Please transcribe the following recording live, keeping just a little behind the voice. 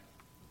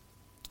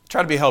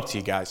try to be a help to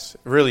you guys.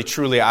 Really,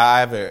 truly, I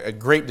have a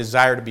great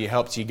desire to be a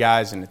help to you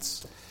guys, and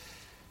it's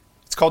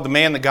called the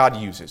man that God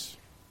uses.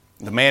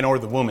 The man or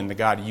the woman that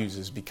God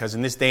uses, because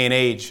in this day and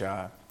age,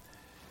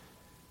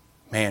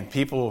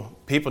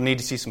 people need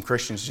to see some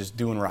Christians just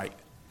doing right.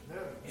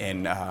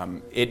 And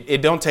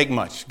it don't take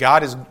much.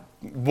 God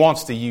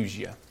wants to use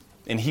you,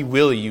 and He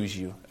will use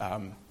you.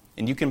 And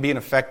you can be an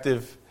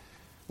effective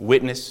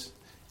witness,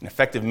 an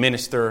effective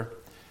minister.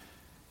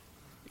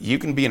 You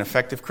can be an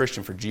effective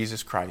Christian for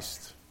Jesus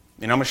Christ.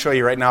 And I'm going to show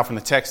you right now from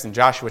the text in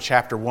Joshua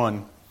chapter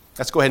 1.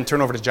 Let's go ahead and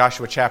turn over to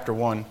Joshua chapter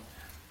 1.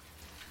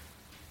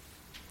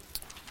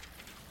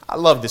 I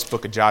love this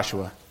book of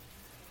Joshua.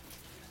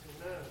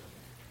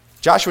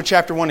 Joshua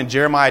chapter 1 and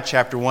Jeremiah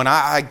chapter 1.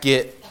 I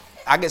get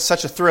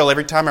such a thrill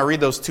every time I read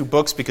those two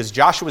books, because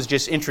Joshua is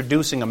just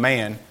introducing a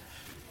man,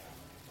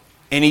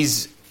 and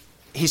he's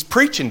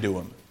preaching to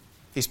him.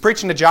 He's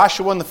preaching to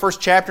Joshua in the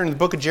first chapter in the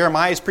book of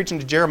Jeremiah. He's preaching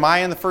to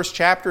Jeremiah in the first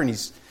chapter, and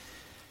he's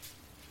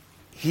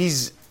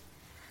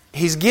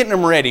getting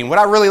them ready. And what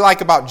I really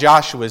like about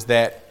Joshua is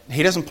that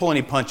he doesn't pull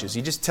any punches.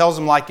 He just tells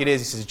them like it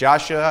is. He says,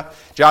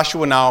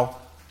 Joshua, now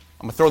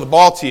I'm going to throw the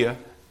ball to you.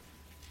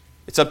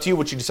 It's up to you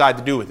what you decide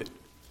to do with it.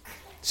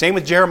 Same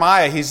with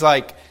Jeremiah. He's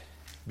like,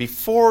 he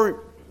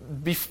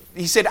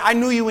said, I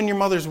knew you in your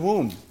mother's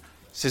womb. He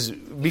says,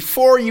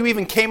 before you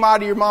even came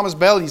out of your mama's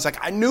belly, he's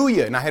like, I knew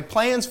you and I had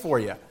plans for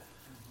you.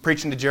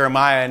 Preaching to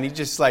Jeremiah, and he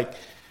just like,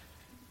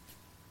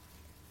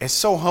 it's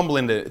so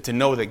humbling to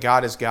know that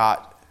God has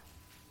got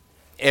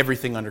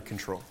everything under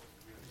control.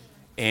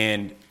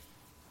 And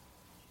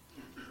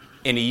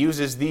He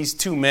uses these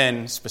two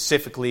men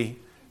specifically,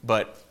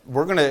 but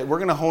we're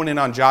gonna hone in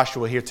on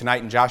Joshua here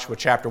tonight in Joshua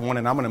chapter 1,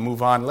 and I'm going to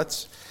move on.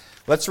 Let's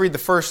read the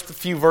first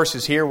few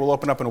verses here. We'll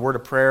open up in a word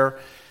of prayer,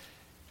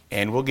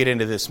 and we'll get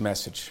into this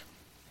message.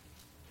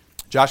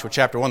 Joshua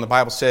chapter 1, the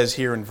Bible says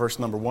here in verse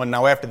number 1,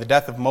 Now after the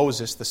death of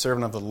Moses, the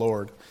servant of the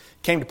Lord,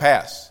 it came to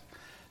pass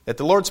that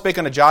the Lord spake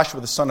unto Joshua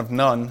the son of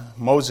Nun,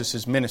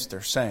 Moses'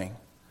 minister, saying,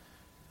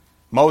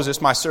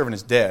 Moses, my servant,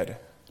 is dead.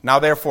 Now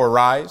therefore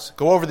arise,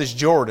 go over this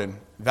Jordan,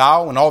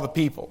 thou and all the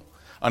people,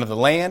 unto the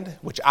land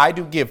which I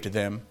do give to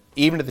them,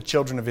 even to the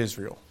children of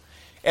Israel.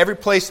 Every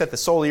place that the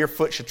sole of your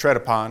foot should tread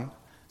upon,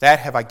 that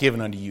have I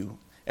given unto you,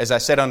 as I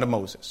said unto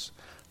Moses.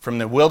 From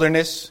the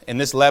wilderness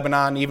and this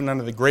Lebanon, even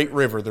unto the great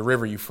river, the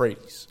river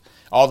Euphrates,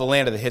 all the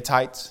land of the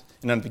Hittites,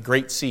 and unto the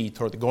great sea,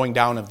 toward the going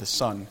down of the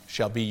sun,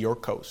 shall be your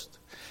coast.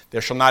 There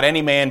shall not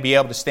any man be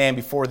able to stand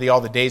before thee all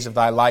the days of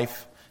thy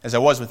life. As I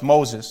was with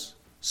Moses,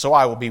 so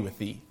I will be with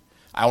thee.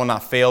 I will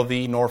not fail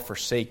thee, nor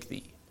forsake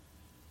thee.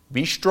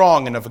 Be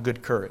strong and of a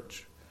good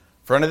courage.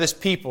 For unto this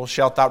people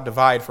shalt thou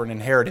divide for an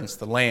inheritance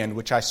the land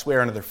which I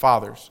swear unto their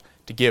fathers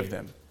to give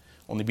them.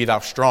 Only be thou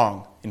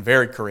strong and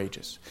very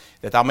courageous,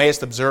 that thou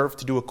mayest observe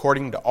to do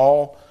according to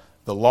all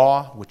the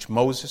law which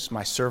Moses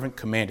my servant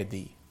commanded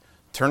thee.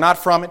 Turn not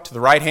from it to the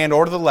right hand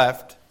or to the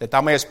left, that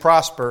thou mayest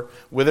prosper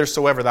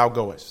whithersoever thou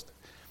goest.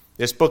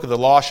 This book of the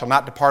law shall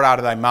not depart out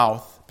of thy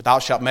mouth, but thou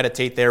shalt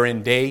meditate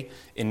therein day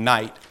and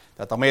night,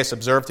 that thou mayest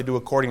observe to do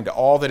according to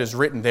all that is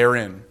written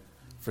therein.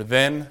 For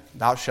then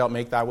thou shalt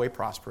make thy way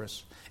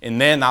prosperous,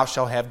 and then thou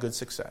shalt have good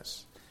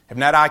success. Have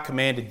not I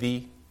commanded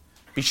thee?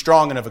 Be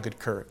strong and of a good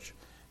courage.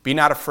 Be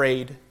not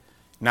afraid,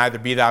 neither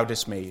be thou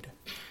dismayed.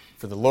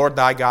 For the Lord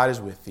thy God is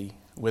with thee,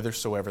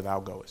 whithersoever thou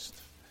goest.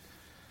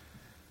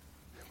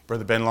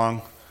 Brother Ben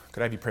Long,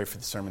 could I have you pray for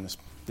the sermon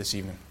this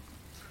evening?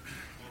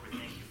 Lord, we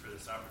thank you for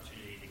this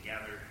opportunity to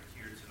gather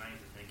here tonight.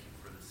 We thank you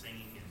for the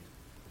singing and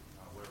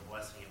what a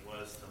blessing it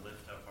was to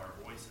lift up our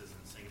voices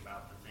and sing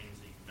about the things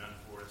that you've done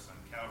for us on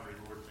Calvary.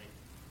 Lord,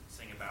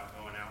 sing about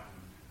going out and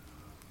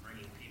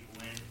bringing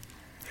people in.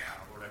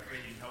 Lord, I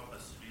pray that you'd help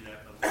us to do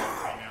that. But Lord,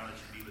 I pray now that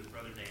you be with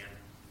Brother Dan.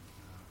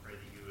 Pray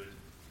that you would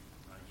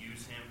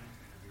use him,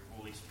 have your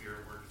Holy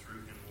Spirit work through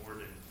him,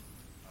 Lord, and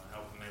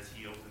help him as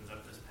he opens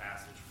up this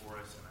passage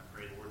for us. And I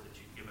pray, Lord, that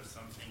you'd give us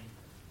something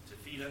to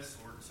feed us,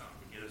 Lord, something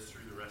to get us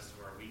through the rest of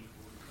our week.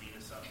 Lord, clean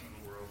us up from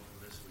the world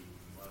from this week.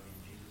 We love you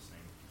in Jesus'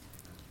 name.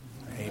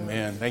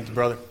 Amen. Thank you,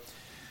 brother.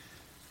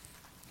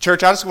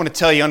 Church, I just want to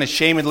tell you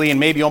unashamedly and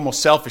maybe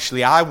almost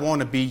selfishly, I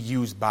want to be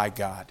used by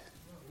God.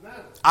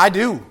 I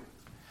do.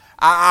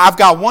 I've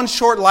got one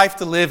short life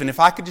to live, and if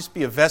I could just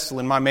be a vessel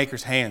in my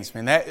Maker's hands,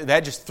 man,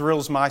 that just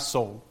thrills my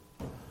soul.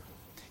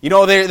 You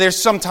know, there's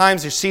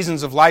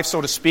seasons of life, so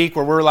to speak,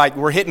 where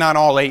we're hitting on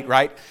all eight,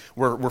 right?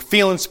 We're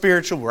feeling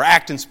spiritual, we're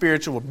acting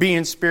spiritual, we're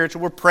being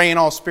spiritual, we're praying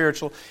all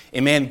spiritual,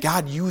 and man,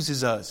 God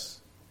uses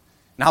us.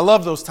 And I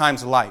love those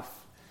times of life.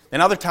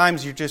 Then other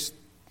times you're just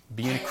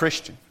being a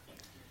Christian.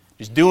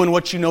 Just doing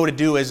what you know to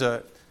do as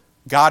a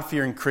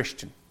God-fearing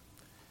Christian.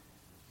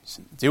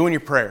 Doing your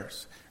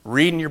prayers,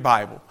 reading your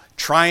Bible,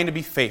 trying to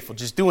be faithful,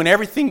 just doing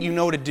everything you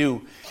know to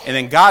do. And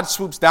then God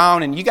swoops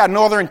down and you got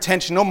no other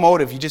intention, no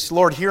motive. You just,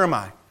 Lord, here am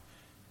I.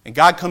 And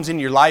God comes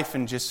into your life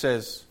and just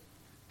says,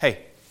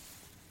 hey,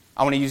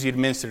 I want to use you to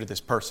minister to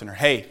this person. Or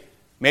hey,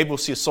 maybe we'll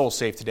see a soul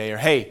saved today. Or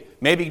hey,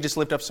 maybe you can just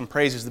lift up some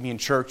praises to me in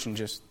church and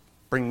just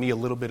bring me a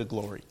little bit of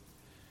glory.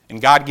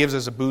 And God gives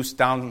us a boost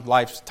down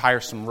life's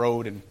tiresome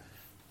road, and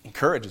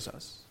encourages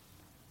us.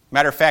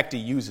 Matter of fact, He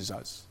uses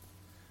us.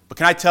 But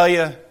can I tell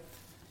you,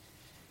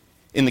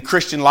 in the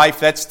Christian life,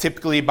 that's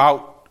typically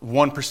about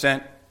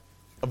 1%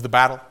 of the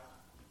battle.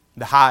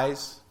 The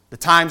highs, the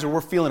times where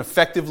we're feeling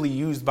effectively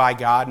used by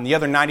God, and the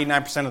other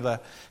 99% of the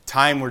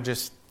time we're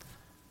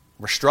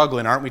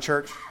struggling, aren't we,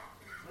 church?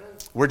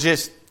 We're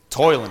just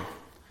toiling,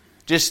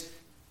 just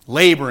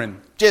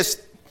laboring,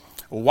 just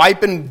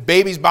wiping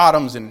babies'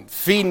 bottoms and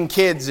feeding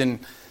kids and,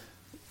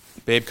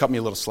 babe, cut me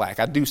a little slack.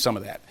 I do some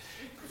of that.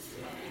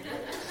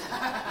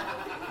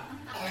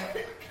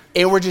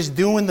 And we're just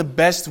doing the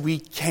best we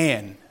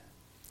can,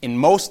 and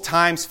most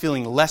times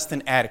feeling less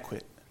than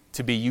adequate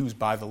to be used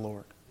by the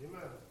Lord.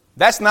 Amen.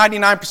 That's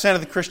 99%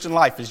 of the Christian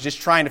life, is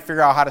just trying to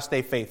figure out how to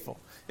stay faithful.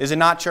 Is it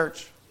not,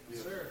 church?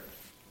 Yes, sir.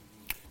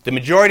 The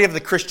majority of the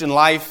Christian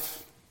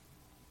life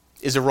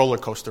is a roller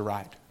coaster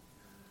ride.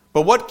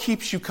 But what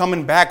keeps you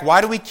coming back? Why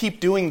do we keep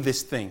doing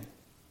this thing?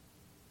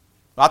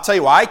 I'll tell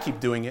you why I keep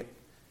doing it.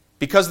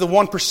 Because the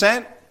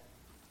 1%'s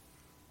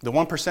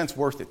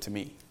worth it to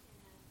me.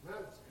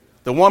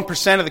 The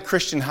 1% of the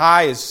Christian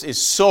high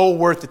is so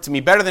worth it to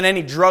me. Better than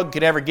any drug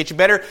could ever get you.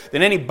 Better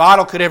than any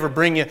bottle could ever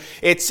bring you.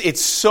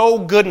 It's so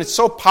good and it's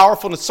so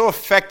powerful and it's so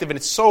effective and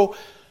it's so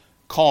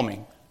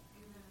calming.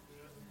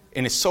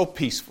 And it's so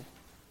peaceful.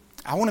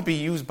 I want to be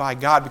used by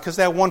God because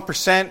that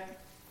 1%,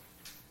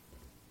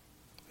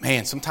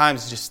 man,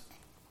 sometimes just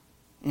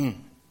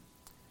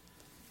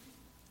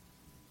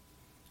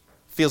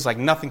feels like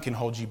nothing can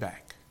hold you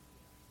back.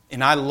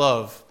 And I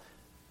love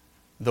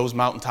those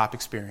mountaintop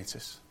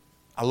experiences.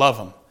 I love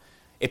them.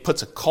 It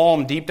puts a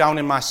calm deep down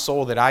in my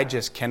soul that I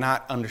just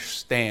cannot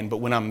understand. But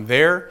when I'm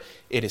there,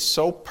 it is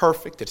so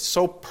perfect. It's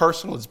so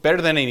personal. It's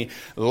better than any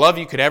love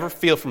you could ever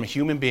feel from a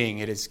human being.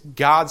 It is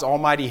God's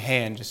almighty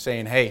hand just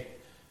saying, hey,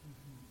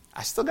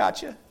 I still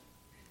got you.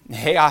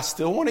 Hey, I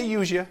still want to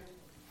use you.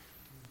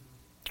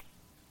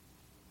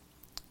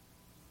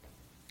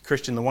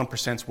 Christian, the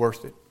 1%'s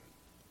worth it.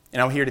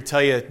 And I'm here to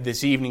tell you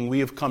this evening, we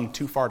have come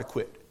too far to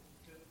quit.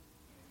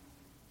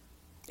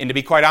 And to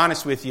be quite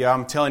honest with you,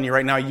 I'm telling you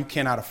right now, you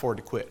cannot afford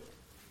to quit.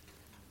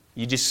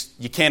 You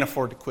can't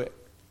afford to quit.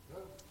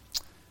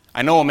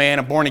 I know a man,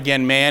 a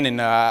born-again man,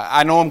 and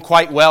I know him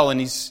quite well, and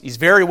he's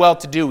very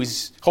well-to-do. He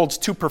holds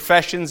 2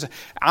 professions.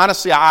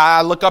 Honestly,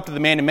 I look up to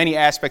the man in many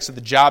aspects of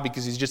the job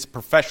because he's just a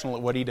professional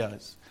at what he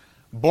does.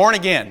 Born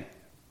again.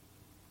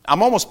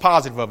 I'm almost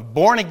positive of it.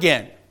 Born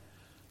again.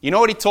 You know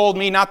what he told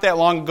me not that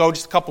long ago,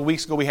 just a couple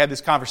weeks ago, we had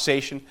this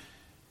conversation.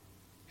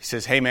 He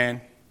says, hey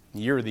man,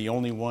 you're the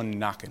only one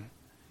knocking.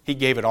 He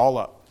gave it all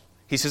up.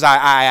 He says,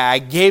 I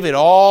gave it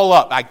all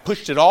up. I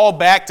pushed it all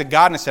back to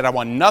God and I said, I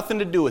want nothing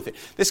to do with it.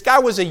 This guy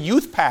was a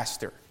youth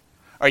pastor,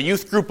 a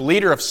youth group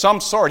leader of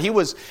some sort. He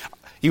was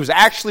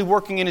actually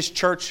working in his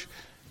church,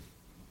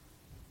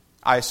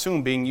 I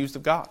assume being used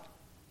of God.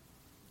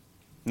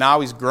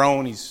 Now he's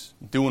grown, he's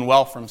doing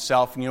well for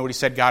himself. And you know what he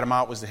said got him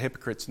out was the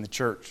hypocrites in the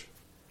church.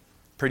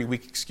 Pretty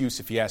weak excuse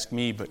if you ask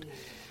me, but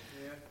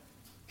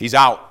he's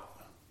out.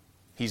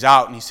 He's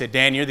out. And he said,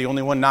 Dan, you're the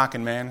only one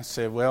knocking, man. I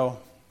said, well,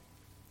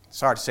 it's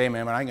hard to say,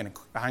 man, but I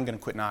ain't gonna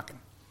quit knocking.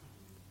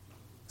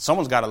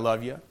 Someone's got to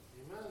love you.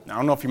 Now, I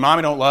don't know if your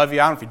mommy don't love you.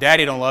 I don't know if your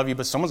daddy don't love you,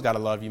 but someone's got to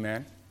love you,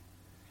 man.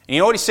 And you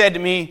know what he said to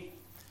me?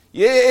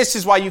 Yeah, this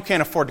is why you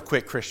can't afford to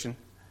quit, Christian.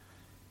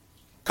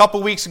 A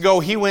couple weeks ago,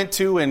 he went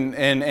to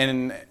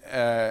and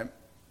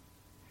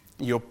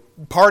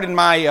pardon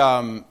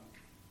my,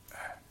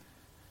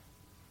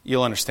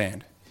 you'll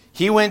understand.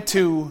 He went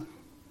to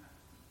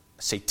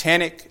a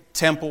satanic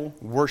temple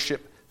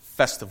worship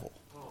festival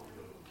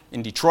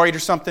in Detroit or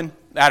something.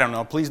 I don't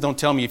know. Please don't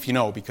tell me if you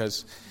know,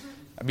 because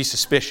I'd be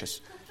suspicious.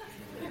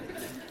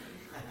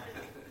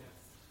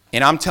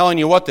 And I'm telling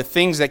you what, the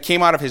things that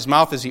came out of his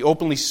mouth as he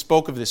openly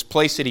spoke of this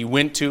place that he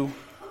went to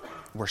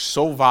were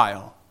so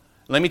vile.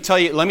 Let me tell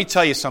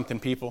you something,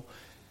 people.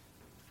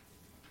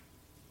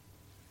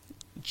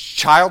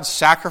 Child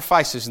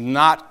sacrifice is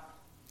not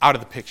out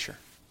of the picture.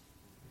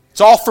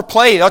 It's all for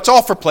play. It's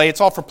all for play.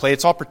 It's all for play.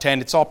 It's all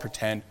pretend. It's all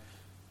pretend.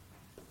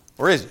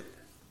 Or is it?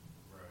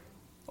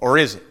 Or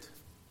is it?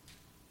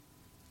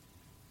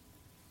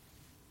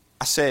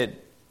 I said,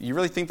 you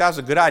really think that was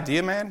a good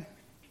idea, man?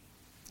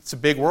 It's a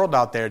big world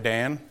out there,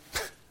 Dan.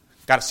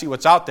 Got to see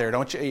what's out there,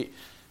 don't you?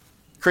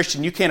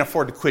 Christian, you can't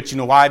afford to quit. You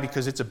know why?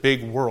 Because it's a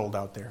big world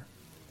out there.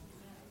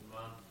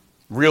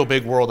 Real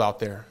big world out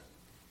there.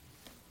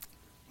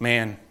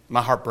 Man,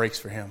 my heart breaks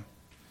for him.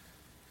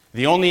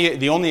 The only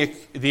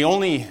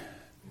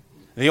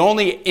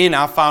in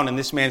I found in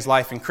this man's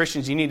life, and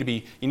Christians, you need to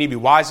be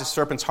wise as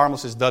serpents,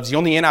 harmless as doves. The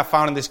only in I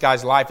found in this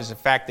guy's life is the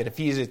fact that if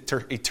he is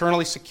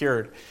eternally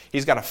secured,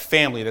 he's got a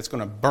family that's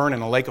going to burn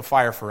in a lake of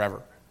fire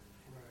forever.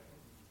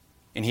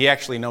 And he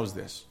actually knows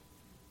this.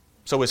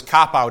 So his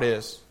cop-out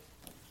is,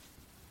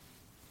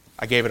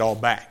 I gave it all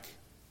back.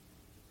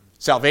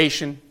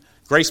 Salvation,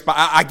 grace,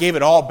 I gave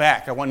it all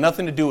back. I want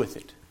nothing to do with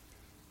it.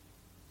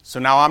 So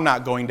now I'm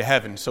not going to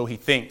heaven, so he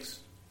thinks.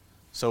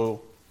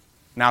 So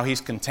now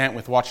he's content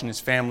with watching his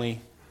family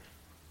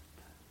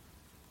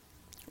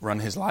run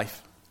his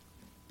life.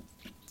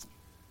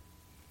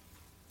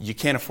 You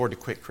can't afford to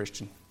quit,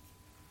 Christian.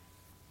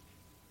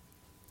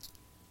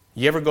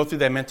 You ever go through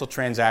that mental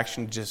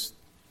transaction just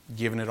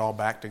giving it all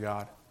back to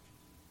God?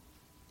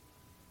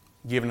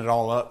 Giving it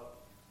all up?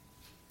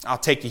 I'll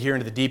take you here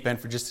into the deep end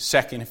for just a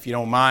second if you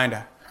don't mind.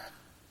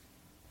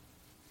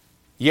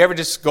 You ever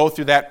just go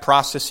through that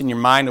process in your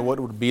mind of what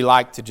it would be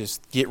like to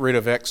just get rid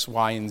of X,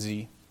 Y, and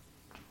Z?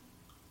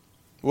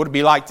 What would it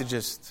be like to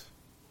just,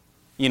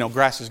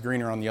 grass is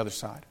greener on the other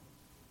side?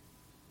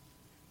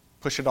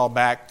 Push it all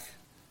back,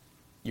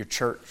 your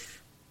church,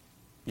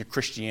 your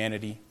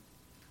Christianity,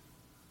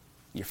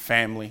 your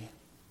family,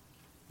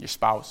 your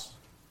spouse.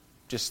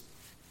 Just,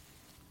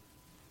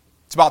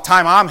 it's about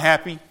time I'm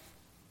happy.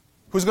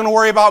 Who's going to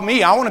worry about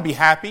me? I want to be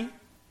happy.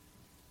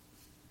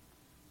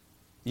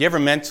 You ever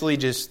mentally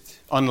just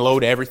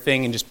unload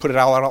everything and just put it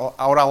all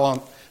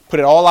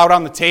out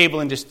on the table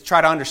and just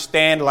try to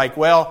understand, like,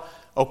 well,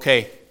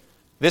 okay,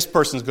 this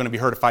person's going to be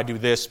hurt if I do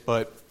this,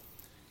 but,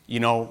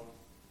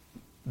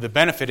 the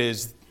benefit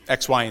is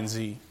X, Y, and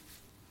Z.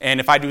 And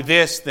if I do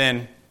this,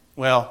 then,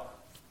 well,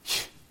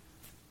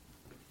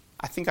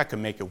 I think I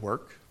can make it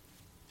work.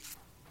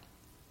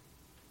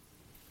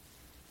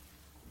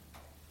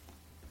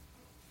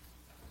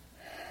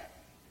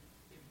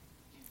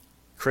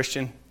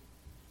 Christian,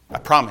 I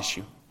promise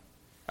you,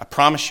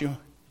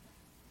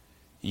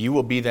 you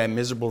will be that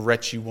miserable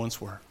wretch you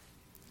once were.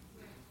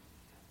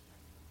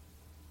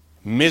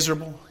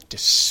 Miserable,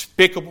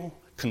 despicable,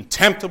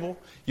 contemptible.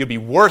 You'll be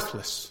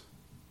worthless.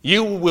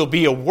 You will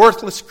be a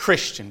worthless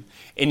Christian,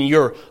 and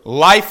your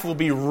life will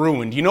be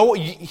ruined. You know what?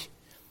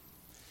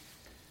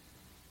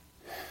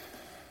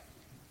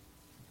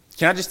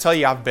 Can I just tell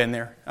you, I've been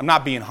there. I'm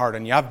not being hard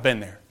on you. I've been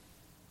there.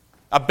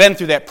 I've been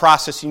through that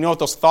process. You know what?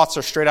 Those thoughts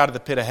are straight out of the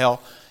pit of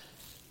hell.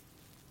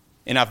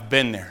 And I've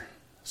been there.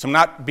 So I'm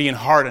not being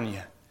hard on you.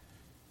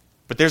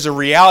 But there's a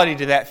reality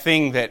to that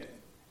thing that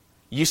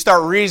you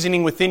start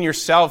reasoning within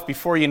yourself,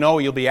 before you know,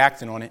 you'll be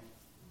acting on it.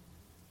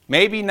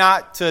 Maybe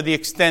not to the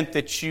extent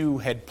that you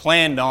had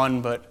planned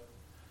on, but,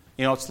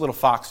 it's little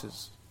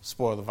foxes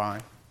spoil the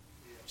vine.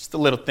 Just the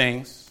little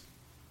things.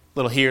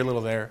 Little here,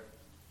 little there.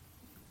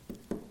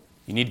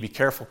 You need to be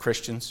careful,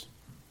 Christians.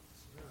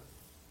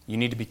 You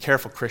need to be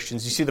careful,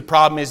 Christians. You see, the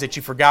problem is that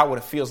you forgot what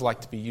it feels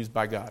like to be used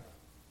by God.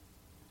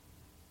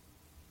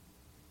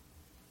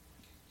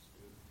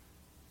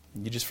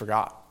 You just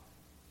forgot.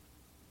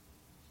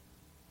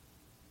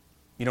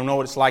 You don't know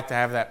what it's like to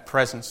have that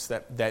presence,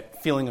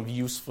 that feeling of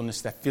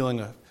usefulness, that feeling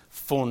of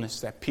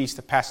fullness, that peace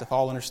that passeth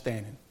all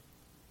understanding.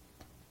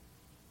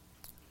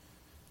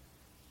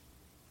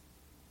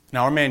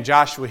 Now, our man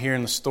Joshua here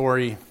in the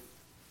story,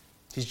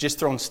 he's just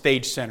thrown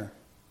stage center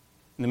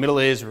in the middle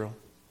of Israel.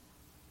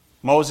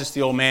 Moses,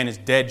 the old man, is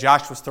dead.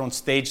 Joshua's thrown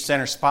stage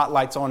center,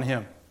 spotlights on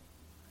him.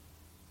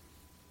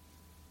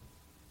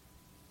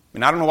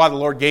 And I don't know why the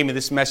Lord gave me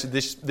this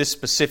message, this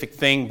specific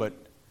thing, but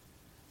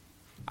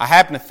I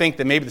happen to think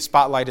that maybe the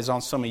spotlight is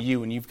on some of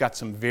you, and you've got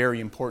some very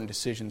important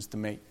decisions to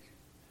make,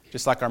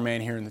 just like our man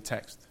here in the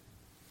text.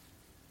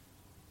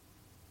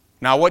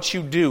 Now, what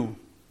you do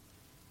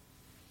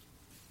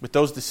with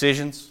those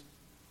decisions,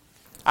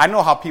 I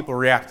know how people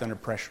react under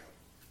pressure.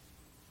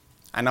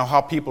 I know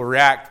how people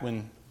react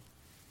when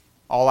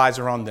all eyes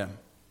are on them.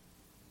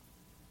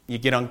 You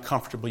get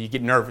uncomfortable, you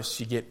get nervous,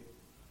 you get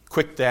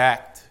quick to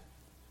act,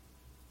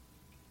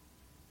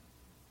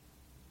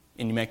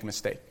 and you make a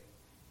mistake.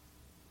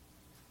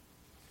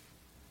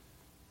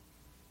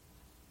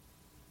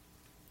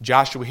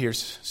 Joshua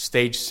here's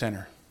stage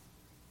center.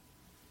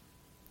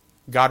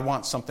 God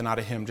wants something out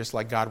of him just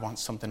like God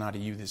wants something out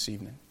of you this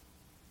evening.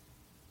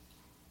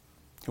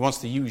 He wants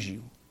to use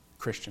you,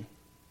 Christian.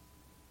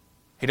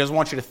 He doesn't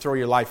want you to throw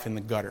your life in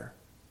the gutter.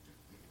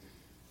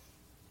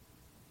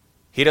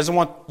 He doesn't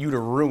want you to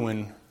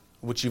ruin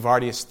what you've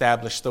already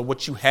established. Though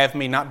what you have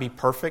may not be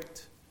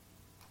perfect,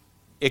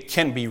 it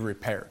can be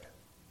repaired.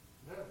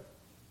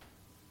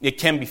 It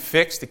can be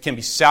fixed. It can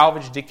be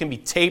salvaged. It can be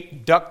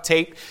taped, duct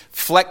taped,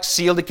 flex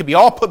sealed. It can be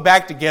all put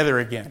back together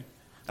again.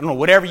 I don't know,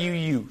 whatever you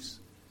use.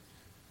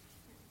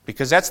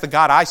 Because that's the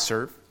God I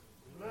serve.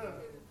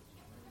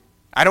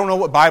 I don't know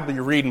what Bible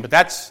you're reading, but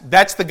that's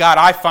the God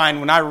I find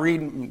when I read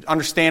and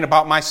understand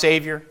about my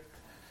Savior.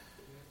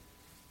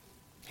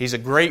 He's a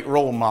great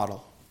role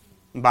model.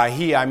 And by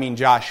He, I mean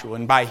Joshua.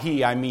 And by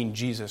He, I mean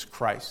Jesus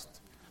Christ.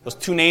 Those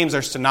two names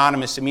are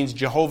synonymous. It means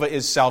Jehovah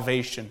is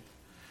salvation.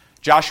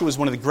 Joshua is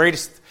one of the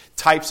greatest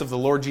types of the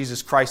Lord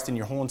Jesus Christ in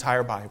your whole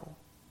entire Bible.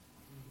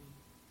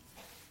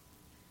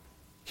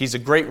 He's a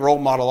great role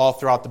model all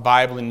throughout the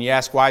Bible. And you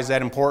ask, why is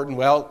that important?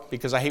 Well,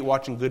 because I hate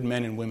watching good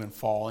men and women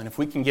fall. And if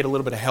we can get a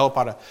little bit of help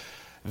out of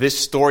this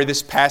story,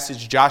 this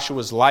passage,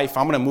 Joshua's life,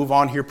 I'm going to move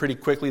on here pretty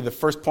quickly. The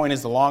first point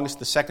is the longest.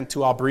 The second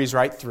two I'll breeze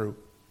right through.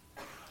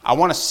 I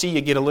want to see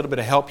you get a little bit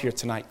of help here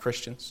tonight,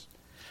 Christians.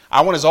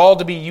 I want us all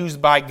to be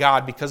used by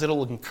God because it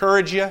will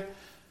encourage you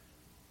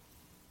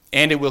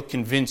and it will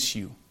convince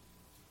you.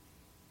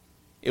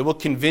 It will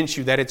convince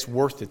you that it's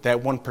worth it, that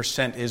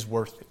 1% is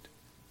worth it.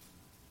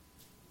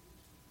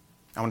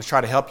 I want to try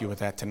to help you with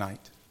that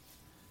tonight.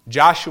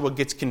 Joshua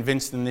gets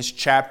convinced in this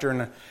chapter,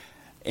 and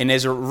And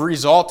as a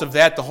result of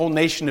that, the whole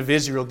nation of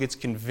Israel gets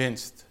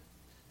convinced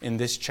in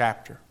this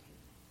chapter.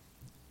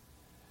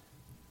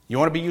 You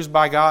want to be used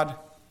by God?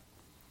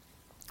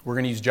 We're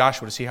going to use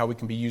Joshua to see how we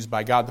can be used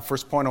by God. The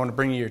first point I want to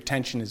bring to your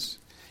attention is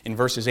in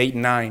verses 8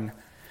 and 9.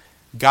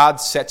 God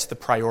sets the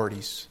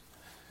priorities.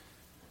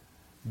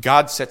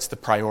 God sets the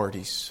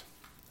priorities.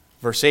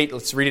 Verse 8,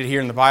 let's read it here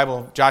in the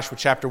Bible. Joshua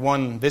chapter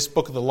 1. This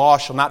book of the law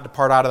shall not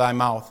depart out of thy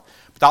mouth,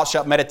 but thou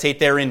shalt meditate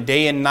therein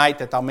day and night,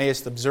 that thou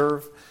mayest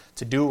observe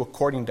to do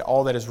according to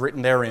all that is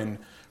written therein.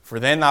 For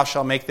then thou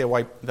shalt make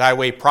thy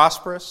way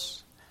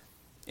prosperous,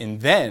 and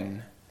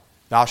then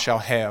thou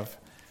shalt have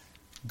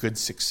good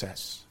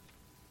success.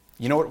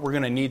 You know what we're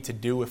going to need to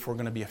do if we're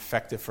going to be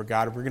effective for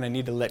God? We're going to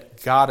need to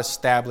let God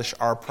establish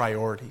our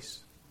priorities.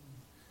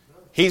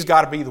 He's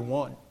got to be the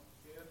one.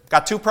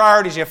 Got two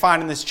priorities you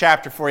find in this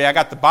chapter for you. I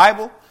got the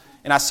Bible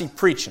and I see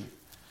preaching.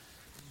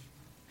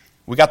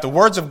 We got the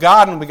words of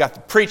God and we got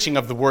the preaching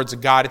of the words of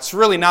God. It's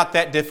really not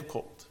that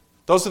difficult.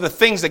 Those are the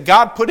things that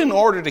God put in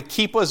order to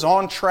keep us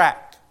on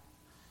track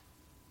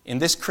in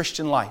this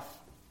Christian life.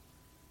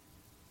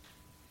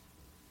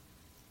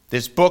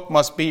 This book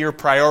must be your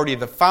priority.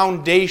 The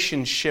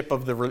foundationship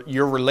of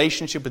your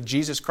relationship with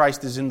Jesus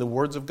Christ is in the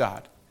words of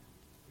God.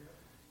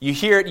 You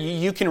hear it,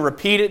 you can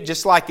repeat it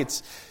just like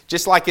it's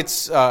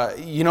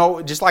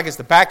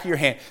the back of your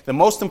hand. The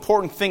most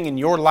important thing in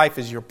your life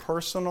is your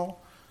personal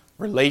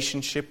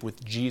relationship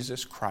with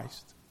Jesus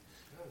Christ.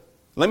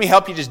 Let me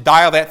help you just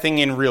dial that thing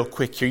in real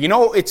quick here. You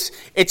know,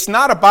 it's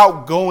not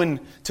about going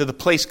to the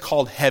place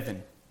called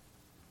heaven.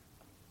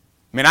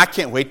 Man, I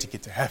can't wait to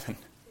get to heaven.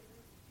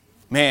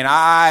 Man,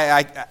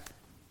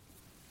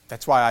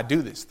 that's why I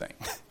do this thing.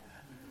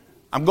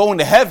 I'm going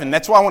to heaven.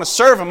 That's why I want to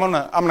serve Him. I'm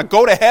going to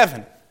go to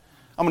heaven.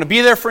 I'm going to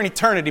be there for an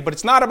eternity. But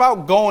it's not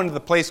about going to the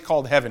place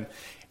called heaven.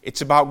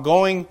 It's about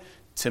going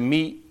to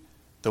meet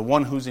the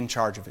one who's in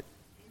charge of it.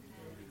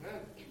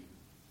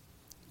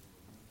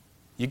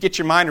 You get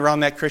your mind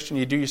around that, Christian,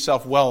 you do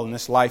yourself well in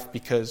this life,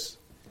 because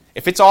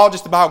if it's all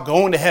just about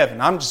going to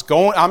heaven, I'm just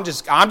going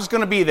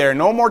to be there.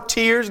 No more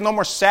tears, no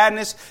more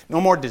sadness,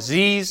 no more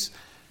disease.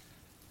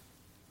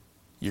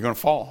 You're going to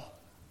fall.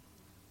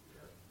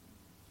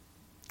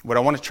 What I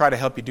want to try to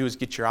help you do is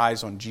get your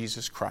eyes on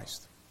Jesus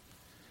Christ.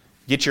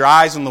 Get your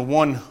eyes on the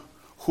one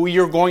who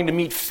you're going to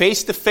meet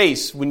face to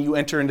face when you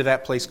enter into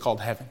that place called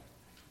heaven.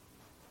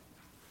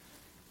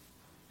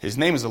 His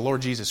name is the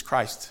Lord Jesus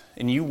Christ.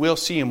 And you will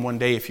see Him one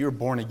day if you're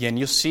born again.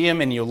 You'll see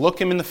Him and you'll look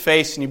Him in the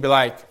face and you'll be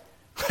like,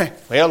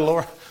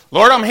 well,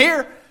 Lord, I'm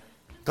here.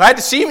 Glad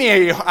to see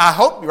me. I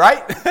hope,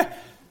 right?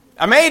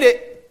 I made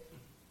it.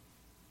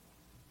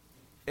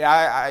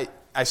 Yeah,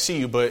 I see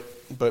you,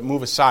 but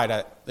move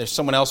aside. There's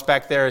someone else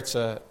back there. It's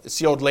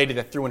the old lady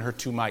that threw in her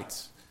 2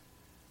 mites.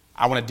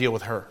 I want to deal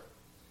with her.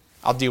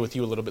 I'll deal with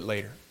you a little bit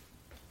later.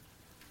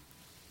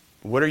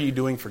 What are you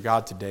doing for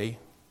God today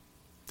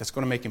that's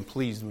going to make Him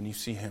pleased when you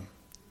see Him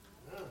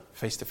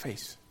face to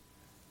face?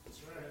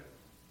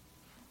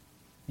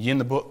 You in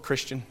the book,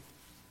 Christian?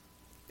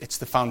 It's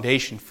the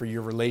foundation for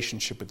your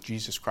relationship with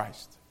Jesus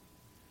Christ.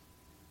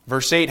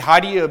 Verse 8,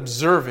 how do you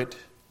observe it?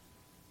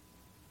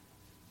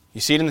 You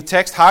see it in the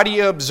text? How do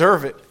you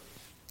observe it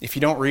if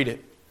you don't read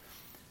it?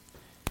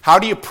 How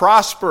do you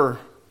prosper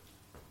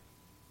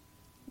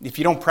if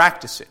you don't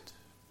practice it?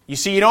 You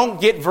see, you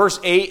don't get verse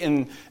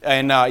 8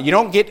 and you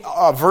don't get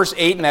verse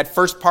 8 in that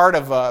first part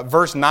of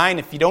verse 9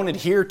 if you don't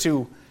adhere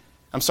to...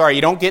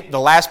 you don't get the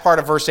last part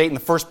of verse 8 and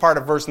the first part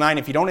of verse 9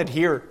 if you don't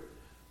adhere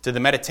to the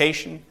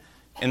meditation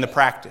and the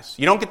practice.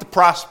 You don't get to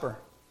prosper.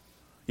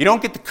 You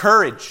don't get the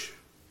courage.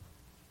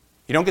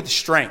 You don't get the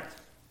strength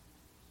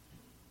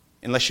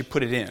unless you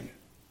put it in.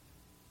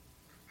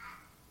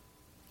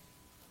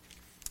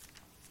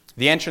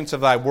 The entrance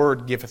of thy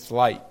word giveth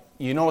light.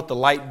 You know what the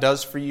light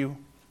does for you?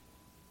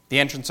 The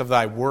entrance of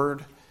thy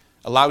word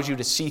allows you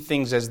to see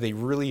things as they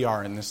really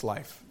are in this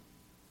life.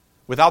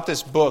 Without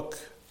this book,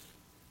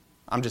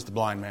 I'm just a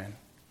blind man.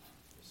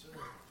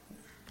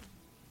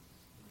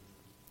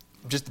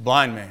 I'm just a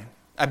blind man.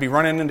 I'd be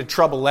running into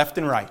trouble left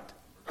and right.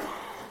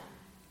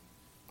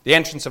 The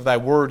entrance of thy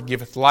word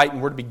giveth light,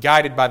 and we're to be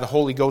guided by the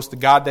Holy Ghost of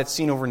God. That's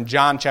seen over in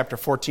John chapter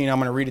 14. I'm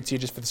going to read it to you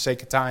just for the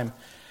sake of time.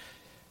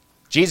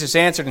 Jesus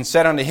answered and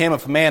said unto him,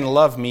 if a man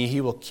love me, he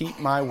will keep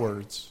my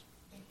words.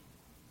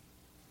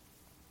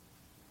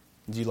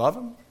 Do you love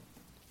Him?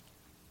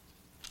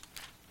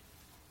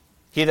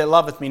 He that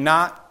loveth me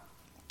not,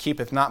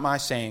 keepeth not my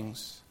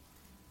sayings.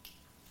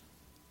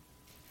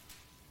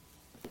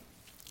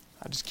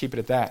 I'll just keep it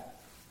at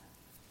that.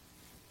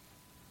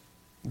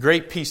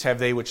 Great peace have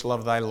they which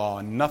love thy law,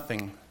 and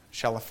nothing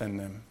shall offend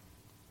them.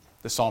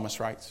 The psalmist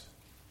writes,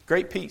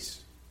 great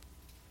peace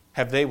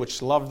have they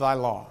which love thy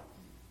law,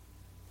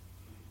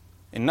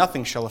 and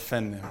nothing shall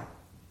offend them.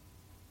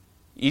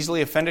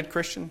 Easily offended,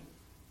 Christian?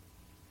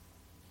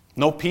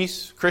 No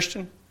peace,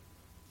 Christian?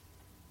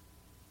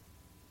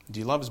 Do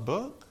you love His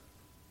book?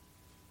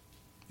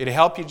 It'll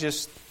help you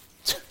just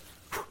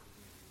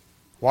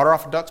water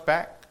off a duck's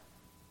back.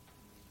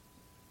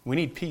 We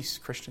need peace,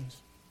 Christians.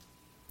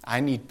 I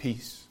need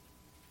peace.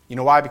 You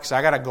know why? Because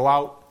I got to go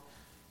out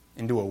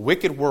into a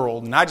wicked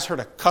world. And I just heard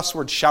a cuss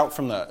word shout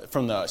from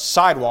the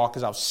sidewalk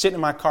as I was sitting in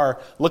my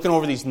car looking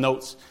over these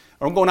notes.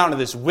 I'm going out into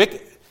this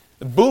wicked,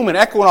 boom and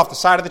echoing off the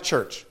side of the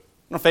church. I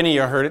don't know if any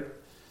of you heard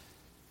it.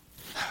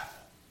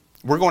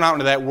 We're going out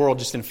into that world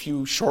just in a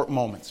few short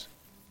moments.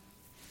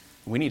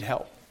 We need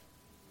help.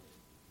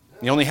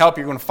 The only help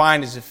you're going to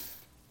find is if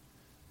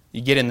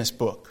you get in this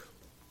book.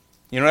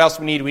 You know what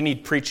else we need? We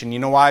need preaching. You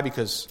know why?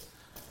 Because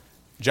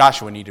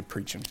Joshua needed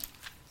preaching.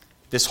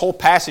 This whole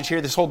passage here,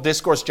 this whole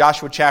discourse,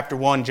 Joshua chapter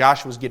 1,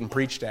 Joshua's getting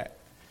preached at.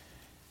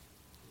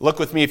 Look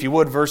with me, if you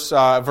would, verse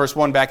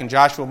 1 back in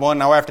Joshua 1.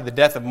 Now after the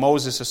death of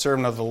Moses, a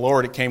servant of the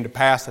Lord, it came to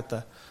pass that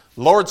the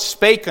Lord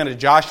spake unto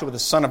Joshua the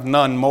son of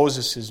Nun,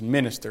 Moses'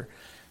 minister,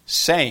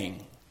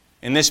 saying,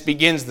 and this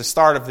begins the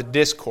start of the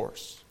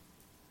discourse.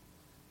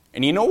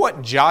 And you know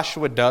what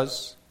Joshua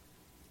does?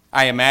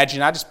 I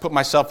imagine, I just put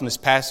myself in this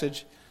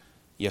passage.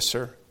 Yes,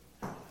 sir.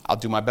 I'll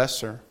do my best,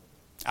 sir.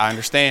 I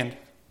understand.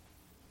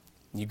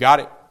 You got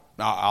it.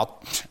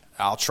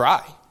 I'll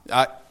try.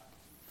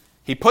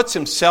 He puts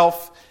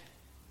himself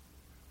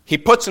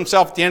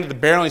at the end of the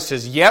barrel and he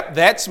says, yep,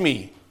 that's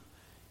me.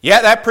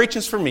 Yeah, that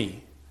preaching's for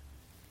me.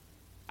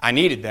 I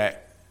needed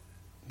that.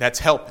 That's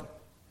helping.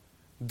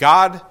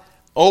 God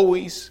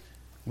always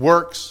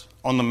works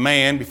on the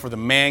man before the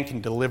man can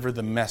deliver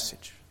the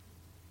message.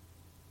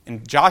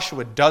 And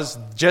Joshua does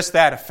just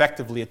that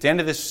effectively. At the end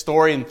of this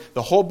story and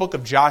the whole book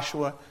of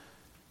Joshua,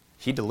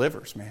 he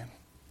delivers, man.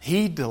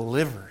 He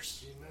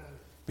delivers. Amen.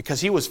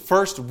 Because he was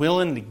first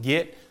willing to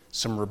get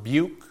some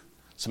rebuke,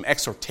 some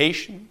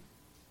exhortation,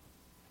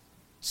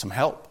 some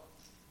help.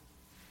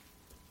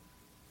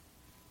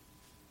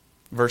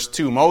 Verse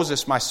 2,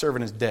 Moses, my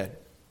servant, is dead.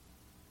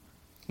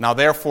 Now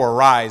therefore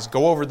arise,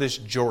 go over this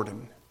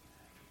Jordan.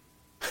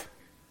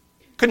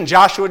 Couldn't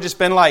Joshua just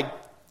been like,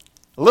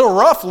 a little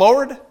rough,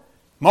 Lord?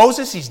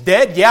 Moses, he's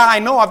dead? Yeah, I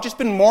know. I've just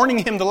been mourning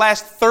him the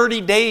last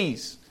 30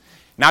 days.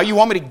 Now you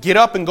want me to get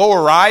up and go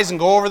arise and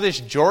go over this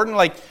Jordan?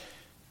 Like,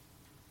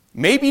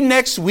 maybe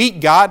next week,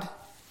 God,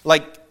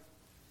 like,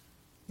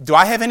 do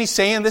I have any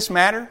say in this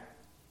matter?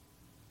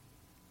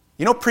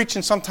 You know,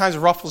 preaching sometimes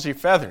ruffles your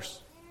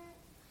feathers.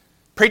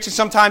 Preaching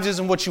sometimes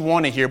isn't what you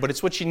want to hear, but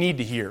it's what you need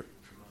to hear.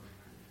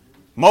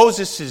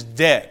 Moses is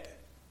dead.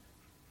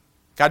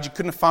 God, you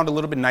couldn't have found a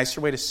little bit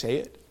nicer way to say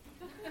it?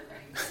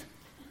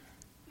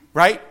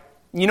 Right?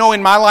 You know,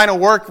 in my line of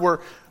work, we're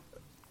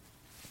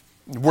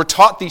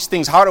taught these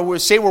things. How to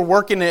say we're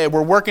working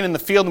in the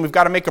field and we've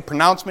got to make a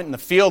pronouncement in the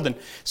field and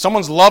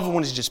someone's loved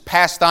one is just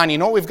passed on. You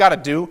know what we've got to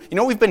do? You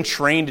know what we've been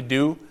trained to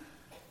do?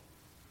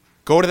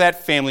 Go to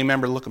that family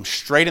member, look them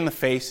straight in the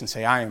face and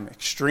say, I am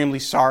extremely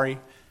sorry.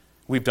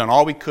 We've done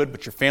all we could,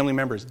 but your family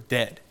member is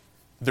dead.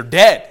 They're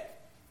dead.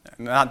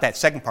 Not that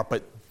second part,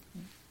 but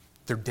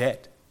they're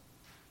dead.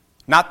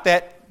 Not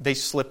that they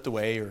slipped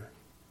away or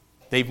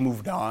they've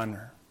moved on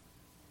or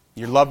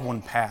your loved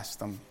one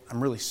passed. I'm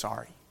really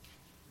sorry.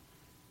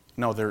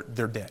 No,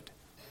 they're dead.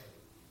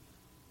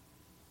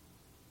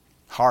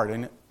 Hard,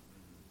 isn't it?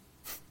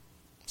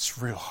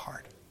 It's real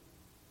hard.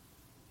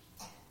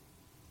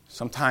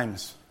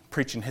 Sometimes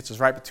preaching hits us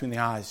right between the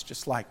eyes,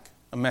 just like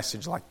a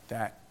message like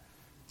that.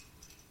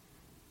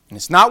 And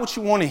it's not what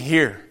you want to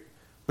hear.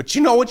 But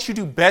you know what you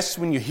do best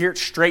when you hear it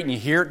straight and you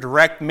hear it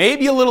direct,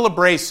 maybe a little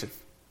abrasive.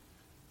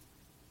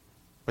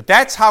 But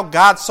that's how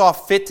God saw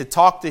fit to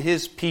talk to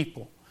His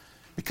people.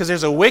 Because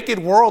there's a wicked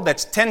world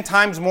that's 10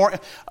 times more,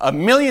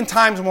 1,000,000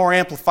 times more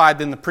amplified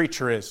than the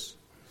preacher is.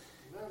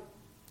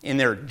 And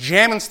they're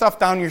jamming stuff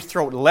down your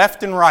throat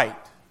left and right.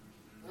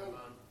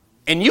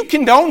 And you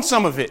condone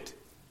some of it.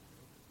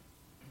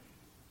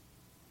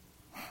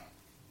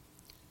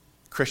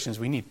 Christians,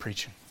 we need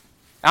preaching.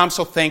 I'm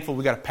so thankful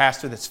we got a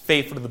pastor that's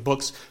faithful to the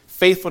books,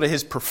 faithful to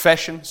his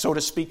profession, so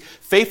to speak,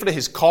 faithful to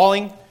his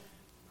calling.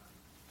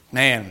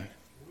 Man,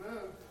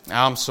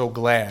 I'm so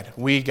glad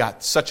we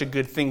got such a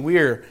good thing.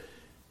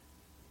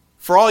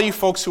 For all you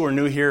folks who are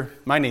new here,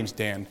 my name's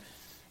Dan.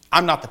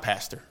 I'm not the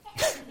pastor.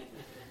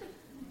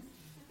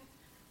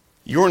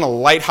 You're in a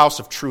lighthouse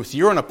of truth.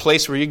 You're in a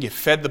place where you get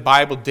fed the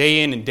Bible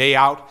day in and day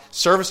out,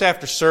 service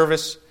after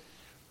service,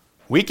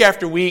 week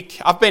after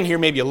week. I've been here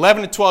maybe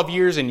 11 to 12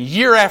 years, and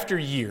year after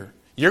year,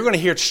 you're going to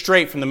hear it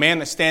straight from the man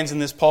that stands in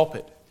this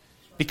pulpit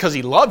because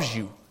he loves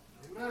you,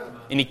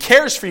 and he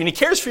cares for you, and he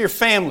cares for your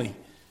family,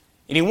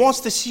 and he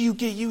wants to see you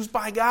get used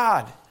by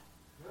God.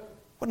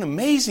 What an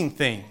amazing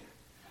thing.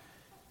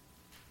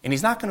 And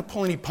he's not going to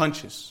pull any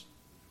punches.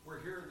 We're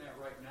hearing that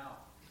right now.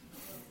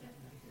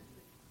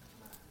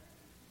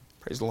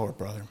 Praise the Lord,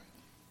 brother.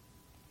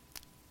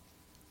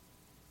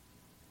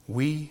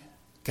 We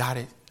got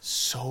it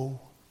so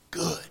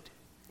good.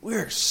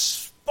 We're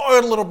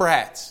spoiled little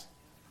brats.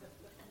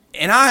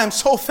 And I am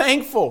so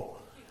thankful,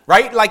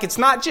 right? Like it's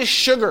not just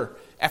sugar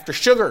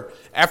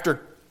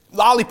after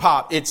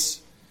lollipop.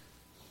 It's,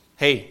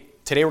 hey,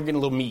 today we're getting a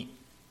little meat.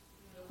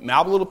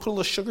 I'll put a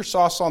little sugar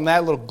sauce on that,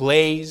 a little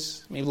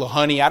glaze, maybe a little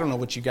honey. I don't know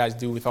what you guys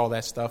do with all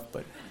that stuff,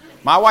 but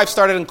my wife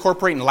started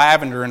incorporating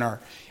lavender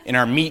in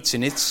our meats,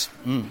 and it's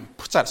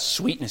puts out a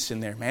sweetness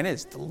in there, man.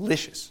 It's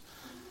delicious.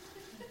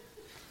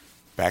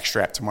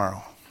 Backstrap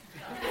tomorrow.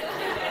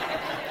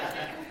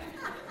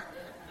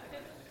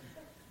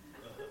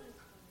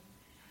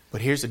 But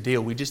here's the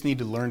deal. We just need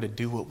to learn to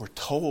do what we're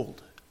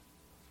told.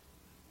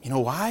 You know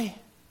why?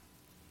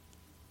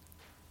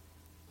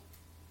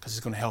 Because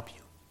it's going to help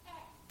you.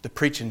 The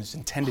preaching is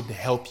intended to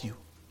help you.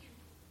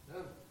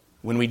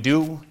 When we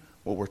do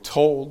what we're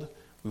told,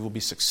 we will be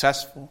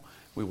successful.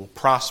 We will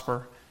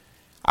prosper.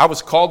 I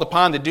was called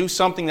upon to do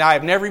something that I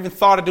have never even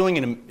thought of doing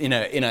in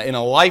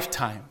a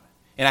lifetime.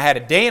 And I had a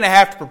day and a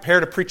half to prepare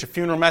to preach a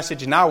funeral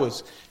message, and I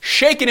was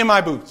shaking in my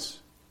boots.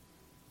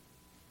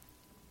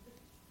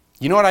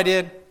 You know what I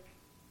did?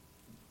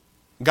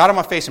 Got on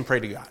my face and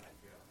prayed to God.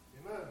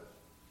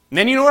 And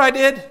then you know what I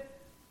did?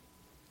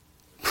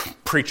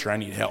 Preacher, I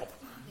need help.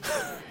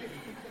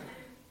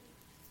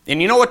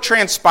 And you know what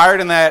transpired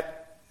in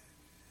that?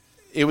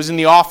 It was in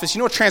the office. You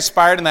know what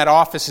transpired in that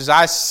office is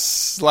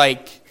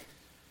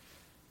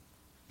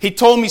he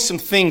told me some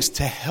things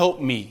to help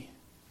me.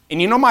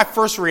 And you know my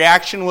first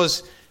reaction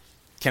was,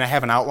 can I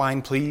have an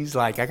outline, please?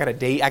 I got a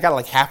day. I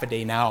got half a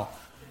day now.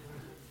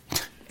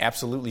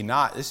 Absolutely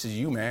not. This is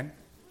you, man.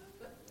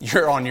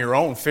 You're on your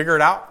own. Figure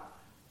it out.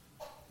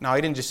 No,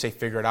 he didn't just say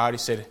figure it out. He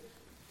said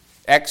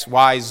X,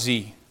 Y,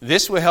 Z.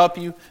 This will help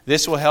you.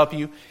 This will help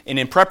you. And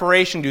in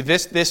preparation, do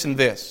this, this, and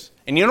this.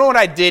 And you know what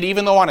I did?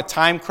 Even though on a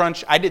time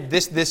crunch, I did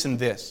this, this, and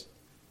this.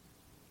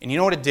 And you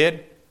know what it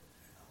did?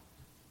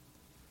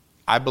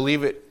 I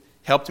believe it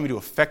helped me to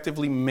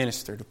effectively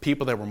minister to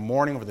people that were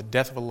mourning over the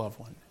death of a loved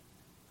one.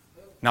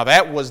 Now,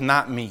 that was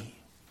not me.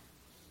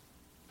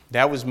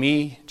 That was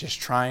me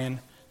just trying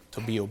to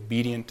be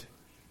obedient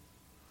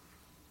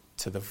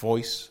to the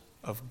voice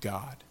of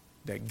God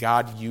that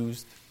God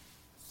used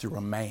through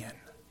a man.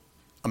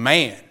 A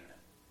man.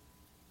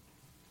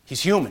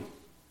 He's human.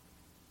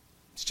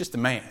 It's just a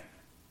man.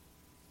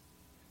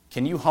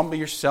 Can you humble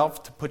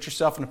yourself to put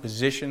yourself in a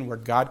position where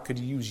God could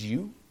use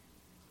you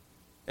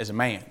as a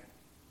man?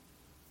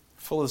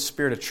 Full of the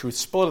Spirit of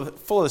truth, full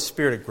of the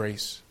Spirit of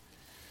grace.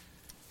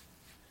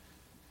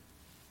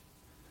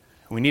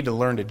 We need to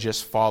learn to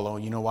just follow.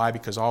 You know why?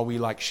 Because all we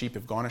like sheep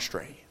have gone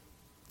astray.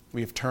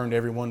 We have turned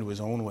everyone to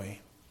his own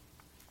way.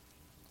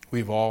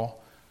 We've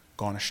all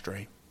gone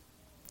astray.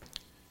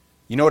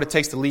 You know what it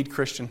takes to lead,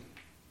 Christian?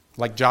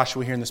 Like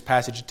Joshua here in this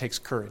passage, it takes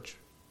courage.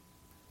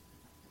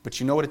 But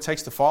you know what it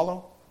takes to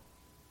follow?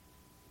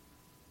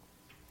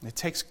 It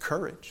takes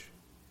courage.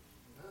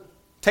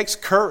 It takes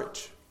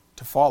courage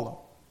to follow.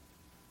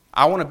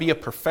 I want to be a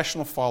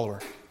professional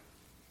follower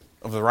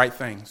of the right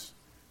things.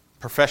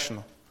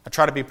 Professional. I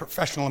try to be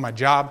professional in my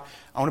job.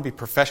 I want to be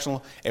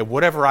professional at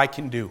whatever I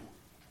can do,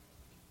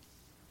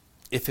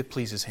 if it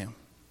pleases Him.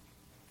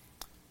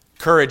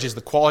 Courage is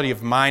the quality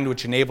of mind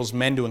which enables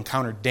men to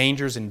encounter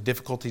dangers and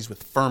difficulties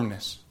with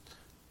firmness,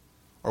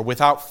 or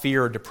without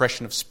fear or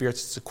depression of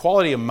spirits. It's a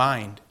quality of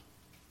mind.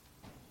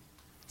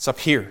 It's up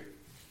here.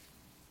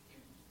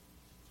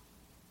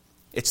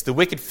 It's the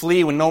wicked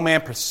flee when no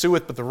man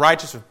pursueth, but the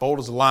righteous are bold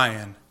as a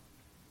lion.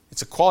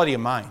 It's a quality of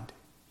mind.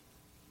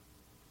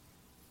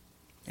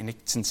 And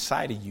it's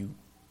inside of you.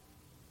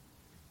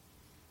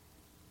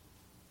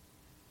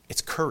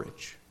 It's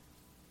courage.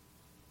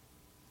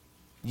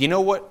 You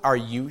know what our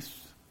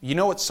youth, you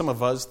know what some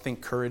of us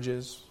think courage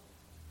is?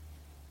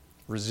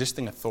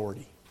 Resisting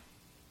authority.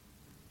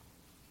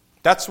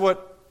 That's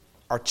what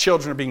our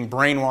children are being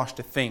brainwashed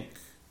to think.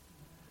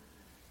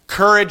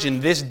 Courage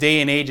in this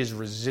day and age is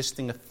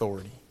resisting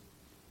authority.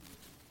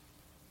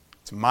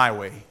 It's my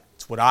way.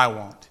 It's what I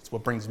want. It's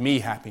what brings me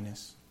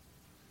happiness.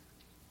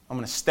 I'm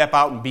going to step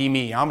out and be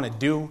me. I'm going to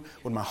do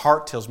what my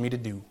heart tells me to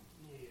do.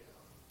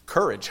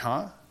 Courage,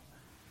 huh?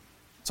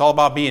 It's all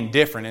about being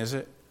different, is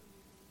it?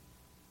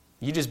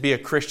 You just be a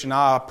Christian,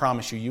 I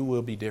promise you, you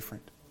will be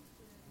different.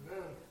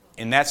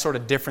 And that sort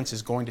of difference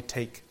is going to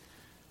take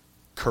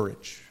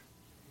courage.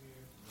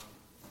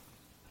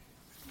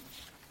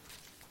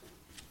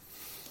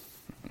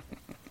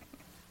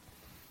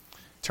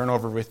 Turn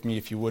over with me,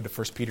 if you would, to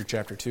 1 Peter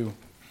chapter 2.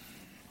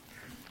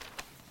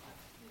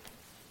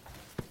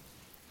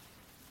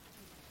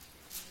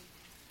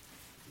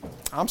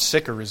 I'm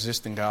sick of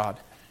resisting God.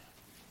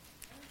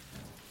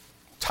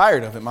 I'm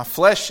tired of it. My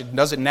flesh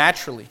does it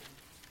naturally.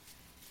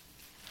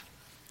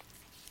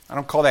 I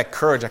don't call that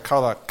courage. I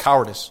call that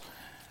cowardice.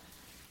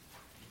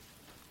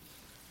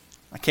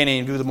 I can't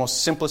even do the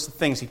most simplest of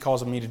things He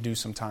calls me to do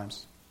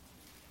sometimes.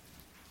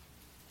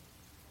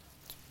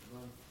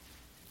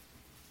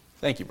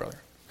 Thank you, brother.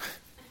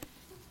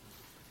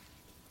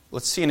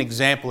 Let's see an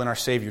example in our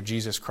Savior,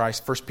 Jesus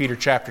Christ. 1 Peter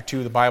chapter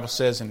 2, the Bible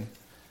says in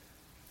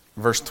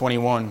verse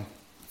 21,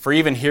 "For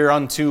even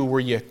hereunto were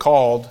ye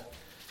called,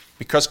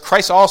 because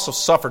Christ also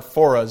suffered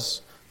for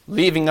us,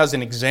 leaving us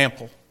an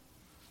example."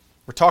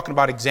 We're talking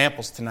about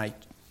examples tonight,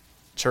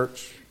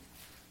 church.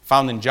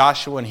 Found in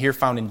Joshua and here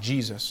found in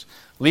Jesus.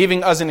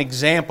 Leaving us an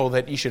example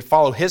that ye should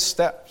follow His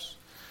steps.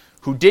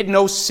 Who did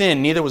no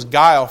sin, neither was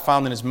guile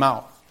found in His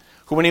mouth.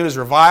 Who when He was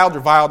reviled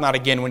not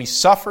again. When He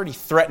suffered, He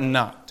threatened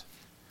not,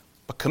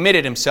 but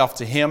committed Himself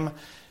to Him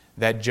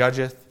that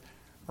judgeth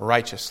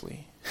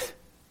righteously.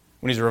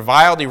 When he's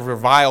reviled, he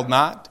reviled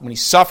not. When he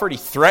suffered, he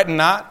threatened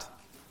not.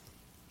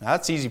 Now,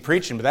 that's easy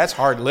preaching, but that's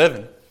hard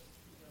living.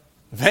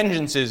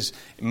 Vengeance is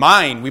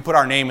mine. We put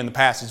our name in the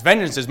passage.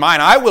 Vengeance is mine.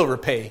 I will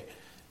repay.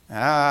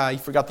 You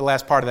forgot the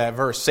last part of that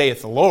verse.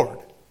 Saith the Lord.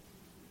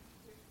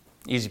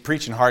 Easy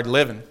preaching, hard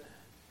living.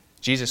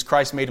 Jesus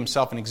Christ made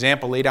himself an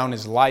example, laid down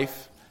his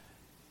life,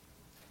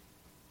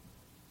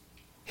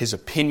 his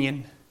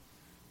opinion,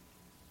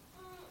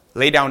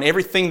 laid down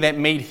everything that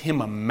made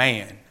him a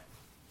man.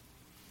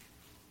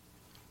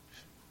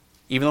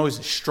 Even though he's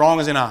as strong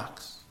as an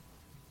ox,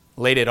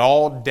 laid it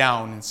all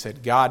down and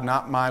said, God,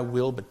 not my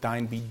will, but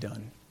thine be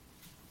done.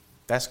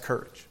 That's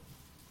courage.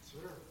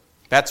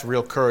 That's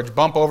real courage.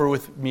 Bump over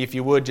with me, if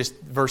you would, just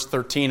verse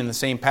 13 in the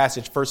same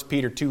passage, 1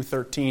 Peter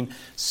 2:13.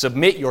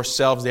 Submit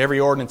yourselves to every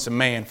ordinance of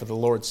man for the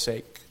Lord's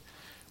sake,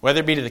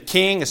 whether it be to the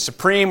king, as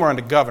supreme, or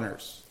unto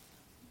governors.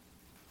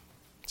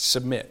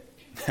 Submit.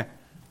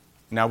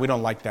 Now, we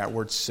don't like that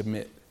word,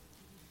 submit.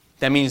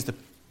 That means to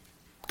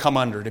come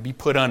under, to be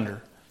put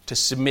under, to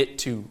submit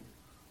to.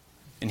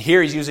 And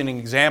here he's using an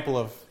example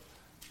of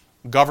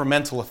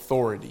governmental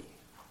authority.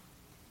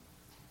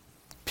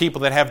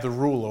 People that have the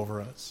rule over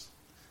us.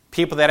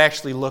 People that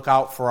actually look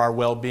out for our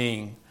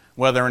well-being,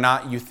 whether or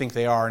not you think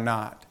they are or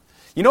not.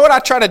 You know what I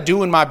try to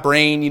do in my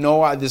brain? You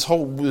know, this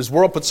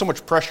world puts so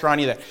much pressure on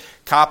you that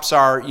cops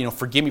are,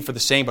 forgive me for the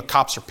saying, but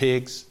cops are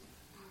pigs.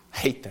 I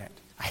hate that.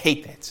 I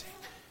hate that saying.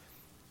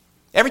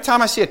 Every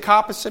time I see a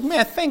cop, I say,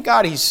 man, thank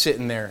God he's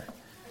sitting there.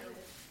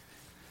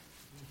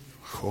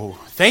 Oh,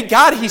 thank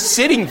God he's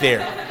sitting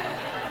there.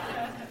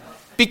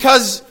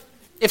 Because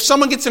if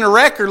someone gets in a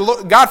wreck,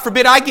 or God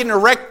forbid I get in a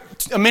wreck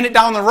a minute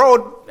down the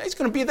road, he's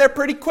going to be there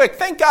pretty quick.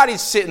 Thank God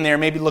he's sitting there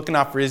maybe looking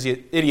out for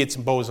idiots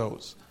and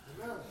bozos.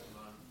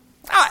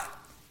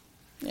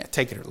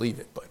 Take it or leave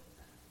it. But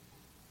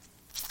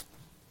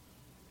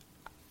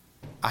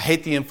I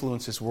hate the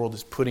influence this world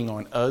is putting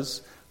on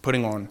us,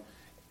 putting on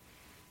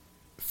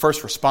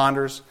first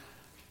responders,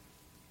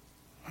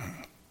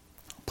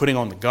 putting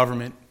on the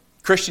government.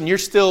 Christian, you're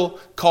still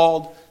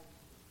called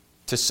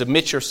to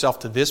submit yourself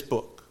to this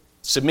book.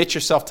 Submit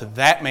yourself to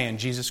that man,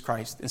 Jesus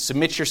Christ, and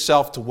submit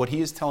yourself to what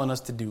he is telling us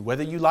to do,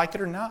 whether you like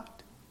it or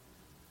not.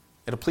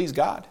 It'll please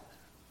God.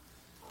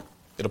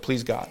 It'll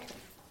please God.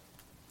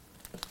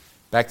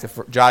 Back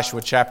to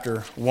Joshua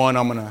chapter 1,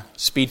 I'm going to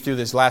speed through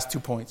these last 2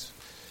 points.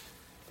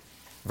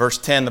 Verse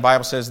 10, the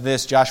Bible says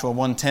this, Joshua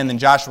 1:10, then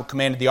Joshua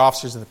commanded the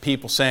officers of the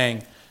people,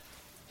 saying,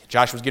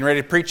 Joshua's getting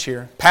ready to preach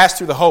here, pass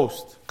through the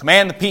host,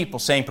 command the people,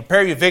 saying,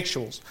 prepare your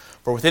victuals,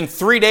 for within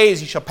 3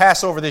 days you shall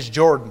pass over this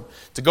Jordan,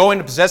 to go in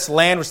to possess the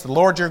land which the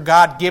Lord your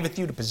God giveth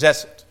you to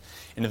possess it.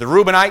 And to the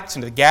Reubenites,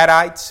 and to the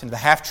Gadites, and to the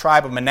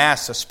half-tribe of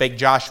Manasseh spake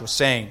Joshua,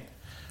 saying,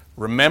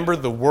 remember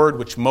the word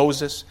which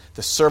Moses,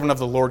 the servant of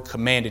the Lord,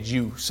 commanded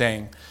you,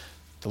 saying,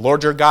 the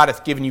Lord your God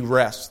hath given you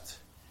rest,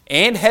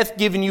 and hath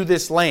given you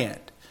this land.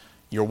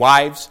 Your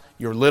wives,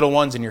 your little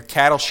ones, and your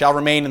cattle shall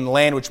remain in the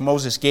land which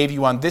Moses gave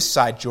you on this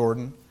side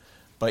Jordan.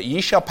 But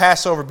ye shall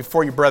pass over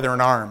before your brethren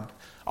armed,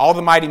 all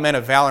the mighty men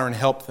of valor, and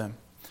help them,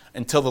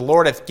 until the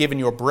Lord hath given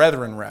your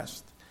brethren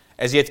rest,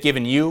 as he hath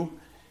given you,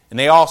 and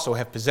they also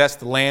have possessed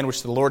the land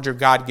which the Lord your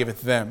God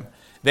giveth them.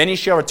 Then ye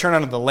shall return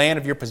unto the land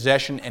of your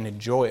possession, and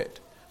enjoy it,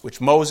 which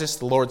Moses,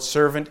 the Lord's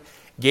servant,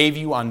 gave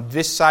you on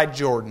this side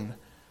Jordan,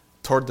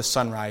 toward the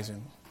sun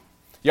rising.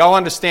 Y'all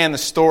understand the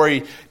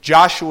story.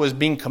 Joshua is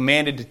being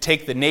commanded to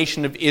take the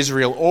nation of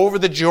Israel over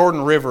the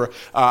Jordan River,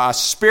 a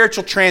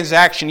spiritual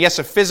transaction, yes,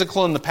 a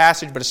physical in the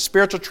passage, but a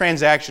spiritual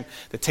transaction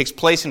that takes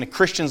place in a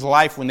Christian's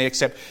life when they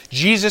accept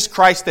Jesus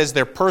Christ as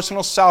their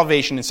personal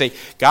salvation and say,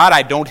 God,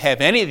 I don't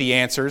have any of the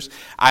answers.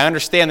 I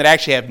understand that I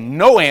actually have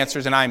no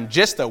answers, and I'm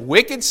just a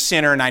wicked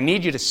sinner, and I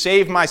need you to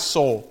save my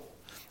soul.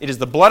 It is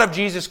the blood of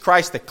Jesus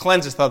Christ that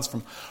cleanseth us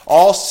from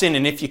all sin,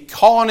 and if you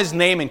call on his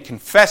name and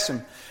confess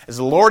him as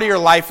the Lord of your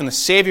life and the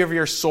Savior of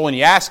your soul, and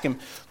you ask him,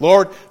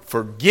 Lord,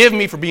 forgive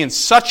me for being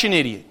such an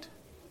idiot.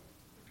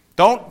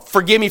 Don't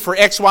forgive me for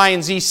X, Y,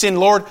 and Z sin.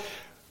 Lord,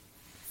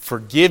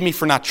 forgive me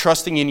for not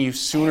trusting in you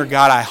sooner.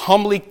 God, I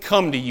humbly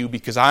come to you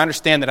because I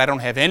understand that I don't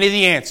have any of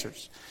the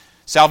answers.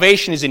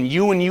 Salvation is in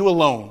you and you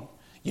alone.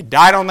 You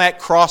died on that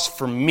cross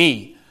for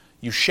me.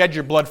 You shed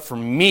your blood for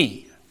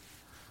me.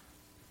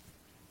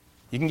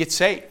 You can get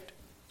saved.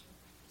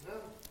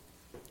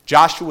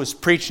 Joshua was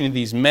preaching to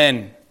these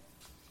men.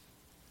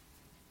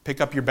 Pick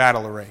up your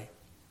battle array.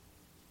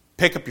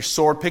 Pick up your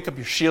sword, pick up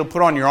your shield,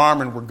 put on your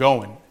armor, and we're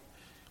going.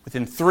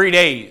 Within 3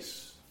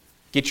 days,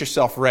 get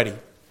yourself ready.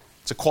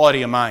 It's a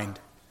quality of mind.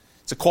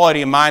 It's a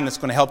quality of mind that's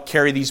going to help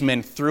carry these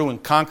men through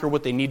and conquer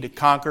what they need to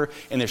conquer.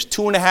 And there's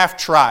 2.5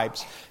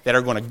 tribes that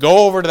are going to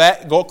go over to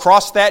that, go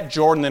across that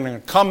Jordan, and they're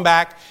going to come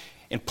back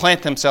and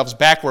plant themselves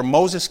back where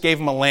Moses gave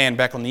them a land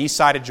back on the east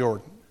side of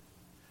Jordan.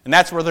 And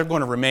that's where they're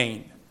going to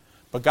remain.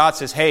 But God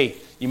says, hey,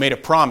 you made a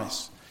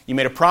promise. You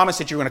made a promise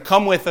that you're going to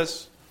come with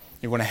us.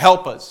 You're going to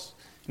help us.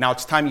 Now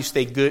it's time you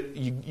stay good.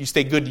 You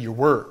stay good to your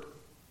word.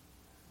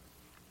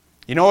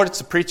 You know what it's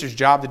the preacher's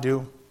job to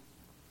do?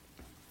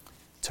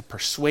 To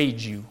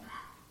persuade you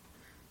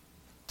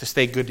to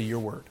stay good to your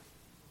word.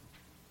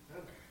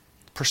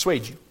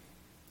 persuade you,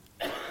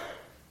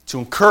 to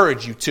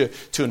encourage you,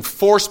 to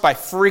enforce by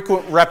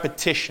frequent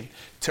repetition,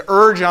 to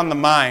urge on the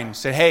mind,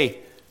 say, hey,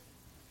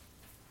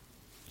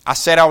 I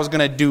said I was going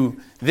to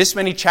do this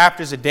many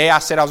chapters a day. I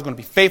said I was going to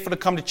be faithful to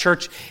come to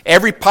church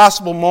every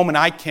possible moment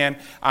I can.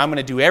 I'm going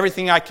to do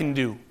everything I can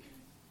do.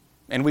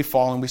 And we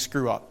fall and we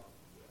screw up.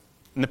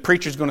 And the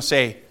preacher's going to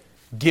say,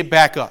 get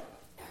back up.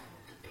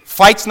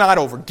 Fight's not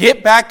over.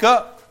 Get back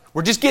up.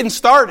 We're just getting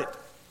started.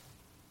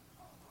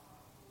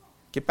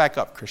 Get back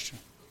up, Christian.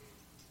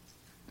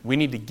 We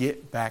need to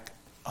get back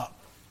up.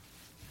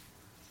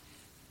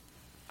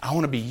 I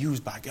want to be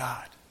used by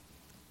God.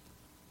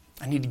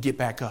 I need to get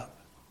back up.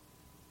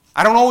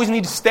 I don't always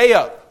need to stay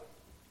up.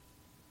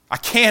 I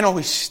can't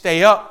always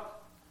stay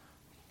up.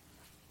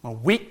 I'm a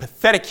weak,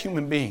 pathetic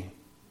human being.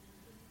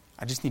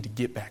 I just need to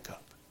get back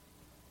up.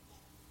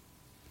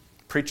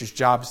 The preacher's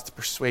job is to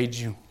persuade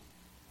you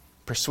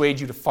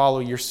to follow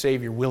your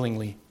Savior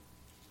willingly,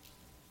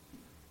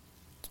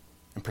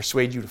 and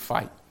persuade you to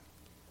fight.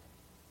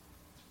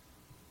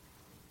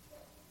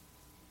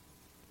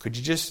 Could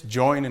you just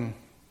join in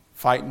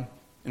fighting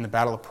in the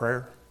battle of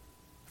prayer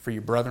for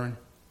your brethren?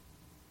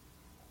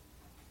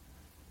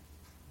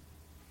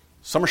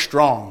 Some are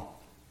strong.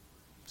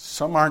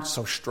 Some aren't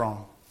so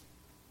strong.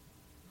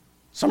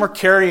 Some are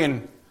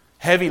carrying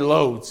heavy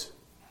loads.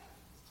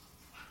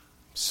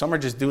 Some are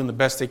just doing the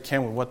best they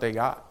can with what they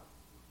got.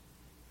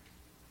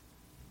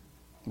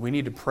 We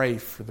need to pray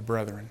for the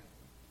brethren.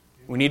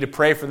 We need to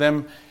pray for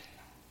them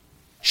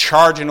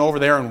charging over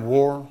there in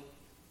war,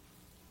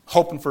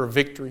 hoping for a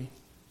victory,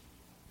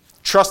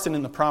 trusting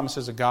in the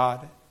promises of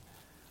God,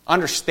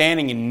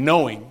 understanding and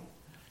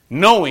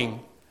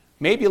knowing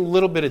maybe a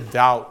little bit of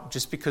doubt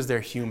just because they're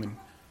human.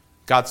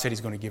 God said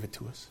He's going to give it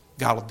to us.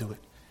 God will do it.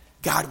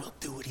 God will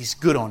do it. He's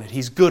good on it.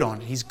 He's good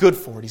on it. He's good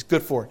for it. He's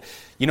good for it.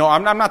 You know,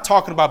 I'm not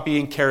talking about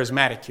being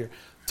charismatic here.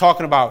 I'm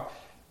talking about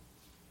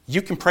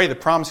you can pray the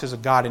promises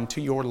of God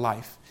into your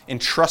life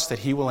and trust that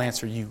He will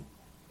answer you.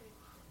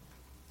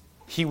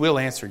 He will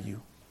answer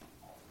you.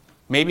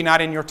 Maybe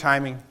not in your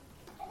timing.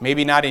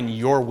 Maybe not in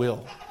your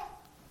will.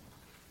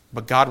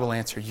 But God will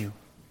answer you.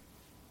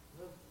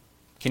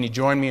 Can you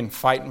join me in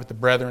fighting with the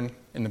brethren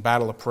in the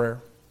battle of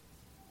prayer?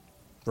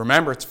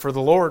 Remember, it's for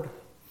the Lord.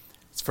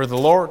 It's for the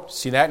Lord.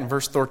 See that in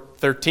verse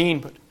 13.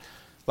 But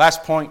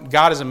last point,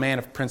 God is a man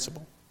of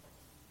principle.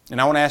 And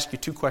I want to ask you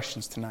two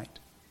questions tonight.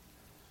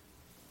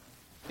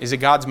 Is it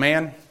God's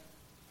man?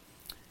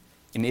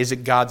 And is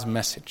it God's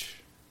message?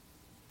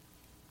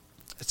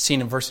 It's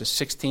seen in verses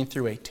 16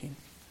 through 18.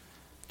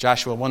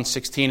 Joshua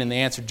 1:16, and they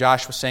answered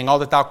Joshua, saying, all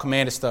that thou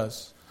commandest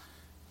us.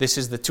 This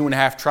is the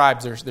 2.5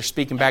 tribes. They're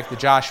speaking back to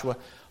Joshua.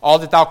 All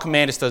that thou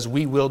commandest us,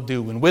 we will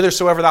do. And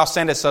whithersoever thou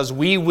sendest us,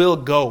 we will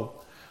go.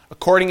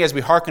 According as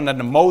we hearkened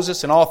unto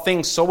Moses, and all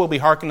things, so will we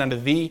hearken unto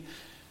thee.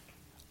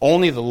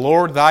 Only the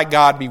Lord thy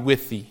God be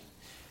with thee,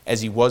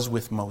 as He was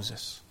with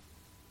Moses.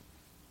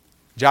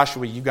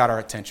 Joshua, you got our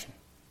attention.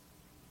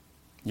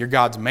 You're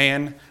God's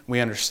man. We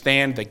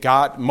understand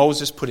that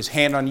Moses put his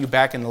hand on you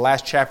back in the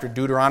last chapter,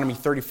 Deuteronomy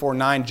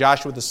 34:9.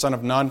 Joshua, the son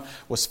of Nun,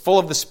 was full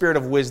of the spirit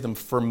of wisdom,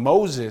 for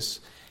Moses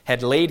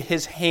had laid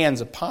his hands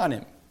upon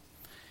him.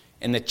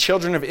 And the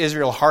children of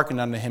Israel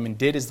hearkened unto him and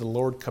did as the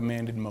Lord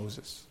commanded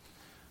Moses.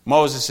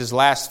 Moses'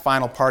 last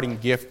final parting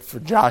gift for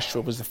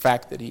Joshua was the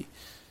fact that he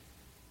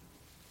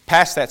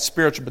passed that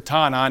spiritual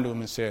baton on to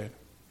him and said,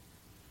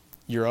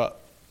 you're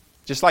up.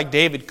 Just like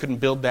David couldn't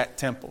build that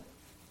temple.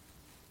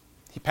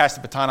 He passed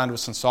the baton on to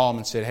his son Solomon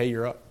and said, hey,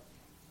 you're up.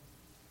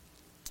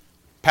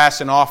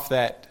 Passing off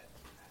that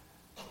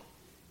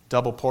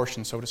double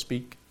portion, so to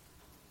speak.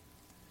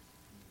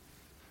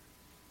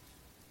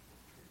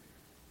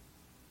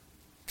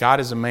 God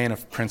is a man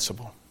of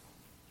principle.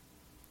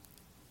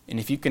 And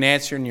if you can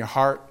answer in your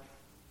heart,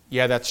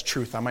 yeah, that's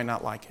truth, I might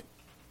not like it.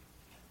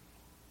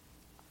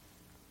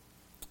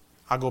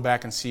 I'll go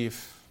back and see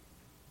if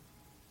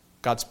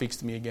God speaks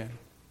to me again.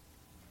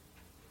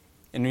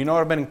 And you know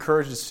what I've been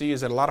encouraged to see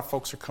is that a lot of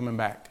folks are coming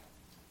back.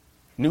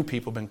 New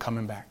people have been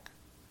coming back,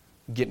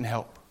 getting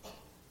help.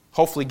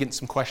 Hopefully getting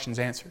some questions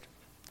answered.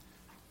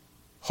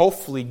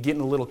 Hopefully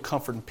getting a little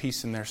comfort and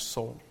peace in their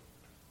soul.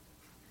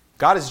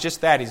 God is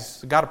just that.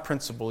 He's a God of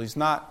principle. He's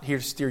not here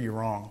to steer you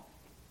wrong.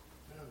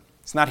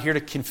 He's not here to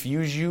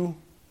confuse you.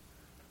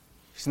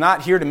 He's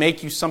not here to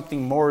make you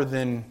something more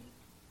than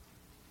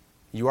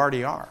you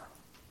already are.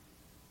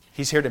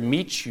 He's here to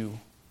meet you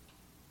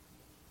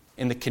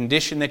in the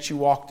condition that you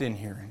walked in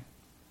here in.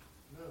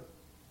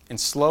 And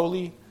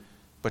slowly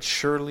but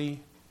surely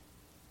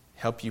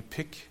help you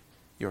pick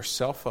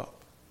yourself up.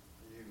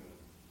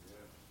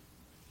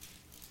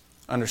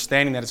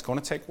 Understanding that it's going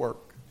to take work.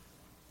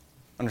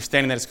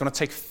 Understanding that it's going to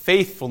take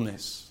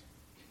faithfulness.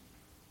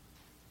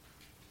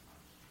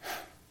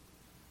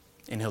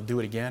 And He'll do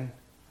it again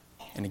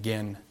and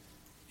again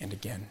and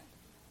again.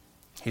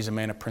 He's a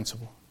man of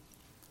principle.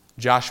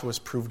 Joshua's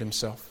proved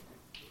himself.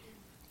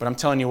 But I'm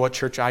telling you what,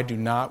 church, I do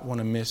not want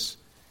to miss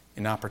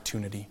an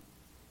opportunity.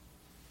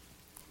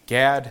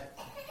 Gad,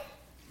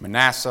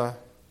 Manasseh,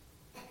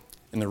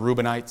 and the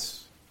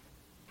Reubenites,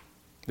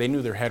 They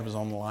knew their head was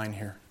on the line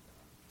here.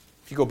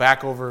 If you go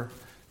back over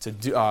to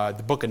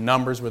the book of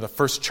Numbers, where the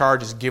first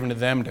charge is given to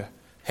them to,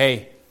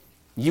 hey,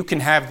 you can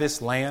have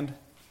this land,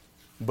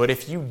 but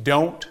if you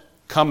don't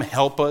come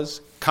help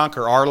us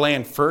conquer our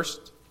land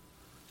first,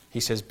 he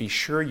says, be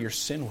sure your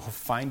sin will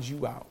find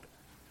you out.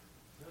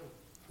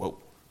 Whoa.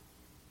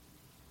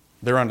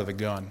 They're under the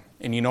gun.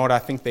 And you know what I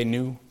think they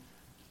knew?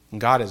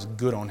 God is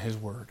good on his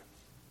word.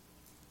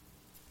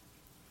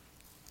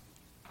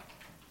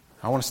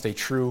 I want to stay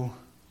true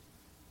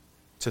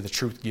to the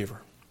truth giver.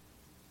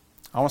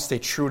 I want to stay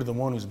true to the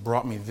one who's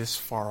brought me this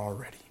far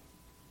already.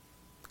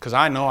 Because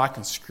I know I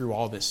can screw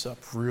all this up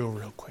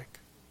real quick.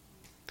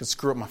 I can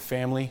screw up my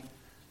family.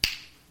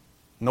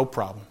 No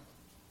problem.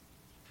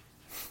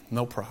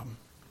 No problem.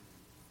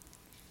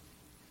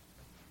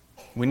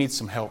 We need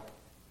some help.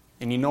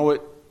 And you know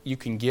what you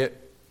can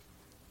get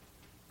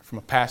from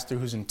a pastor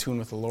who's in tune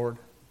with the Lord?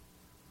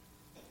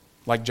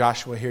 Like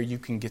Joshua here, you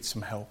can get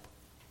some help.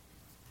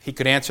 He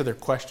could answer their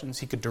questions.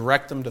 He could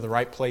direct them to the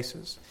right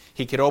places.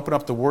 He could open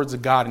up the words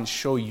of God and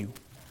show you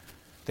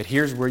that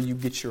here's where you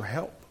get your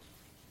help.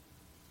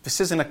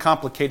 This isn't a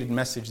complicated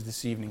message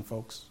this evening,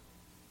 folks.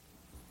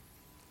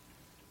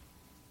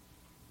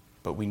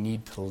 But we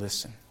need to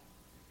listen.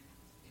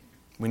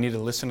 We need to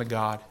listen to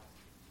God.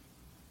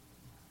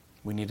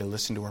 We need to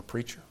listen to our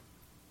preacher.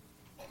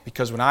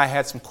 Because when I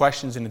had some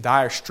questions in the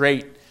dire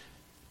strait,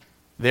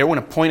 there was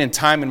a point in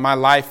time in my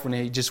life when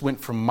it just went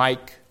from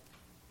Mike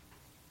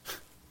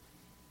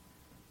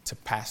to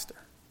pastor.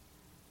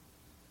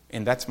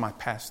 And that's my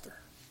pastor.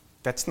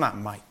 That's not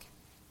Mike.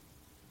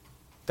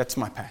 That's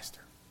my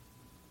pastor.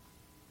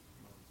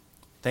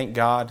 Thank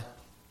God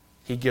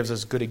he gives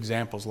us good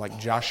examples like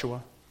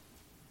Joshua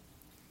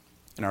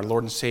and our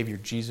Lord and Savior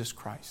Jesus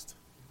Christ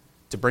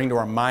to bring to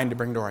our mind, to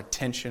bring to our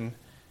attention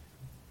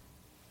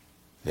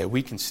that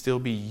we can still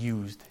be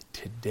used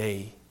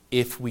today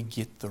if we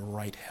get the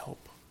right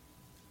help.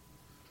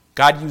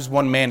 God used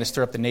one man to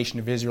stir up the nation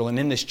of Israel, and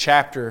in this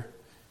chapter,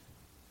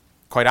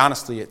 quite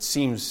honestly, it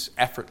seems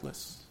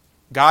effortless.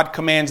 God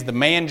commands the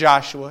man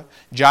Joshua,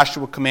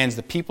 Joshua commands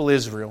the people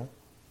Israel,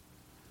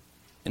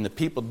 and the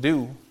people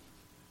do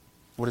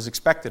what is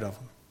expected of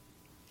them.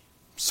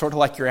 Sort of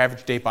like your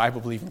average day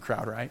Bible-believing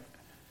crowd, right?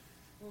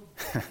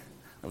 That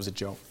was a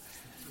joke.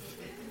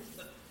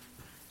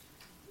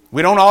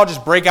 We don't all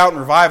just break out in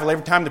revival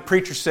every time the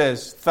preacher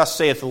says, thus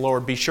saith the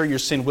Lord, be sure your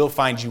sin will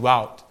find you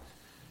out.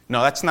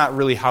 No, that's not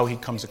really how he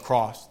comes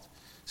across. He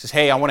says,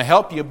 hey, I want to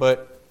help you,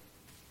 but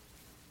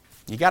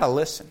you got to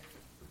listen.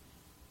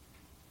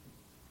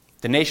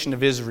 The nation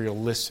of Israel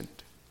listened.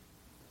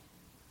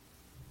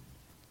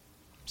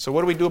 So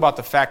what do we do about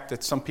the fact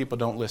that some people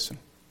don't listen?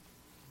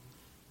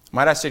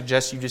 Might I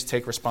suggest you just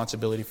take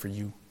responsibility for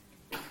you?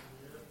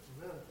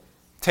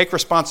 Take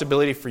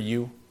responsibility for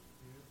you,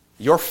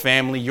 your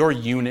family, your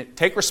unit.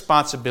 Take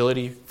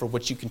responsibility for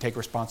what you can take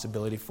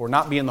responsibility for,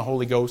 not being the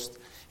Holy Ghost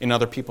in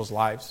other people's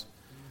lives.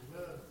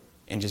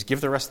 And just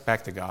give the rest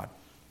back to God.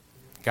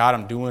 God,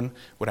 I'm doing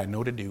what I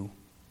know to do.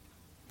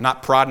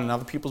 Not prodding in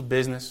other people's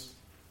business,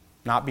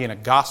 not being a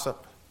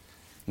gossip,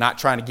 not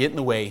trying to get in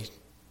the way.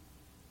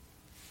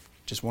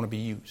 Just want to be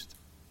used.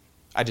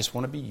 I just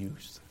want to be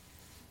used.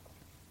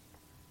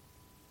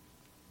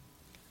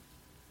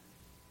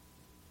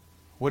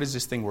 What is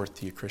this thing worth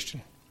to you,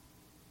 Christian?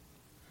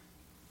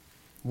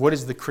 What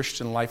is the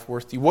Christian life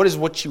worth to you? What is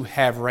what you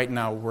have right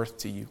now worth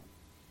to you?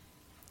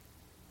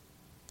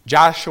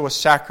 Joshua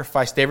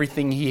sacrificed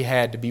everything he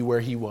had to be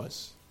where he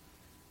was.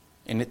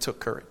 And it took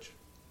courage.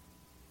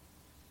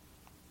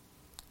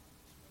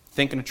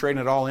 Thinking of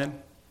trading it all in?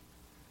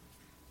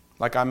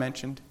 Like I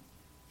mentioned?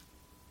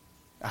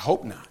 I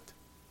hope not.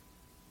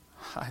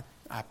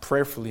 I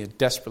prayerfully and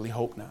desperately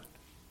hope not.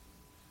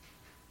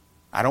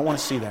 I don't want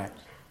to see that.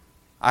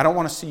 I don't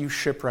want to see you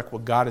shipwreck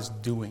what God is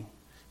doing,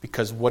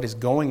 because what is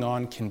going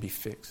on can be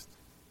fixed.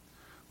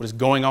 What is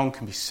going on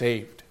can be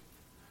saved.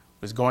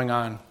 What is going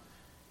on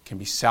can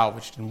be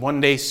salvaged. And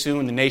one day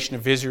soon, the nation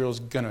of Israel is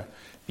going to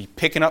be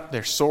picking up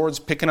their swords,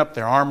 picking up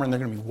their armor, and they're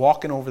going to be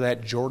walking over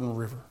that Jordan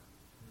River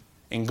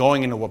and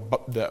going into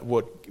what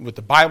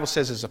the Bible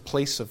says is a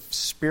place of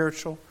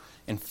spiritual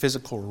and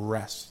physical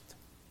rest.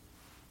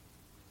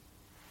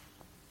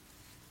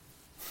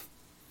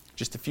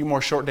 Just a few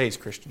more short days,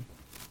 Christian.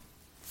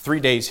 3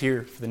 days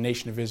here for the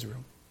nation of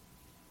Israel.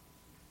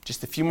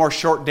 Just a few more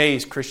short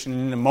days, Christian,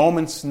 and in a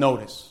moment's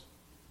notice,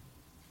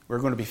 we're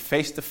going to be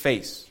face to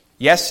face.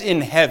 Yes,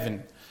 in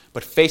heaven,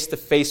 but face to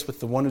face with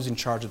the one who's in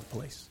charge of the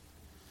place.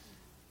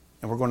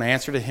 And we're going to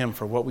answer to him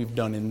for what we've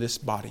done in this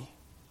body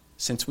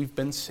since we've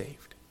been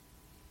saved.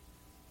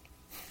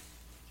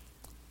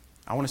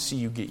 I want to see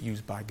you get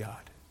used by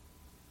God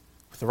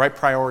with the right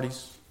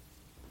priorities,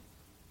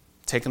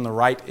 taking the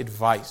right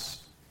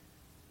advice,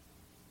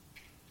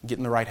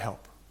 getting the right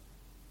help.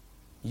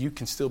 You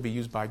can still be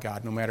used by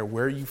God no matter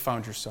where you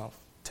found yourself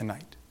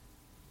tonight.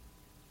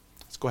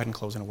 Let's go ahead and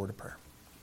close in a word of prayer.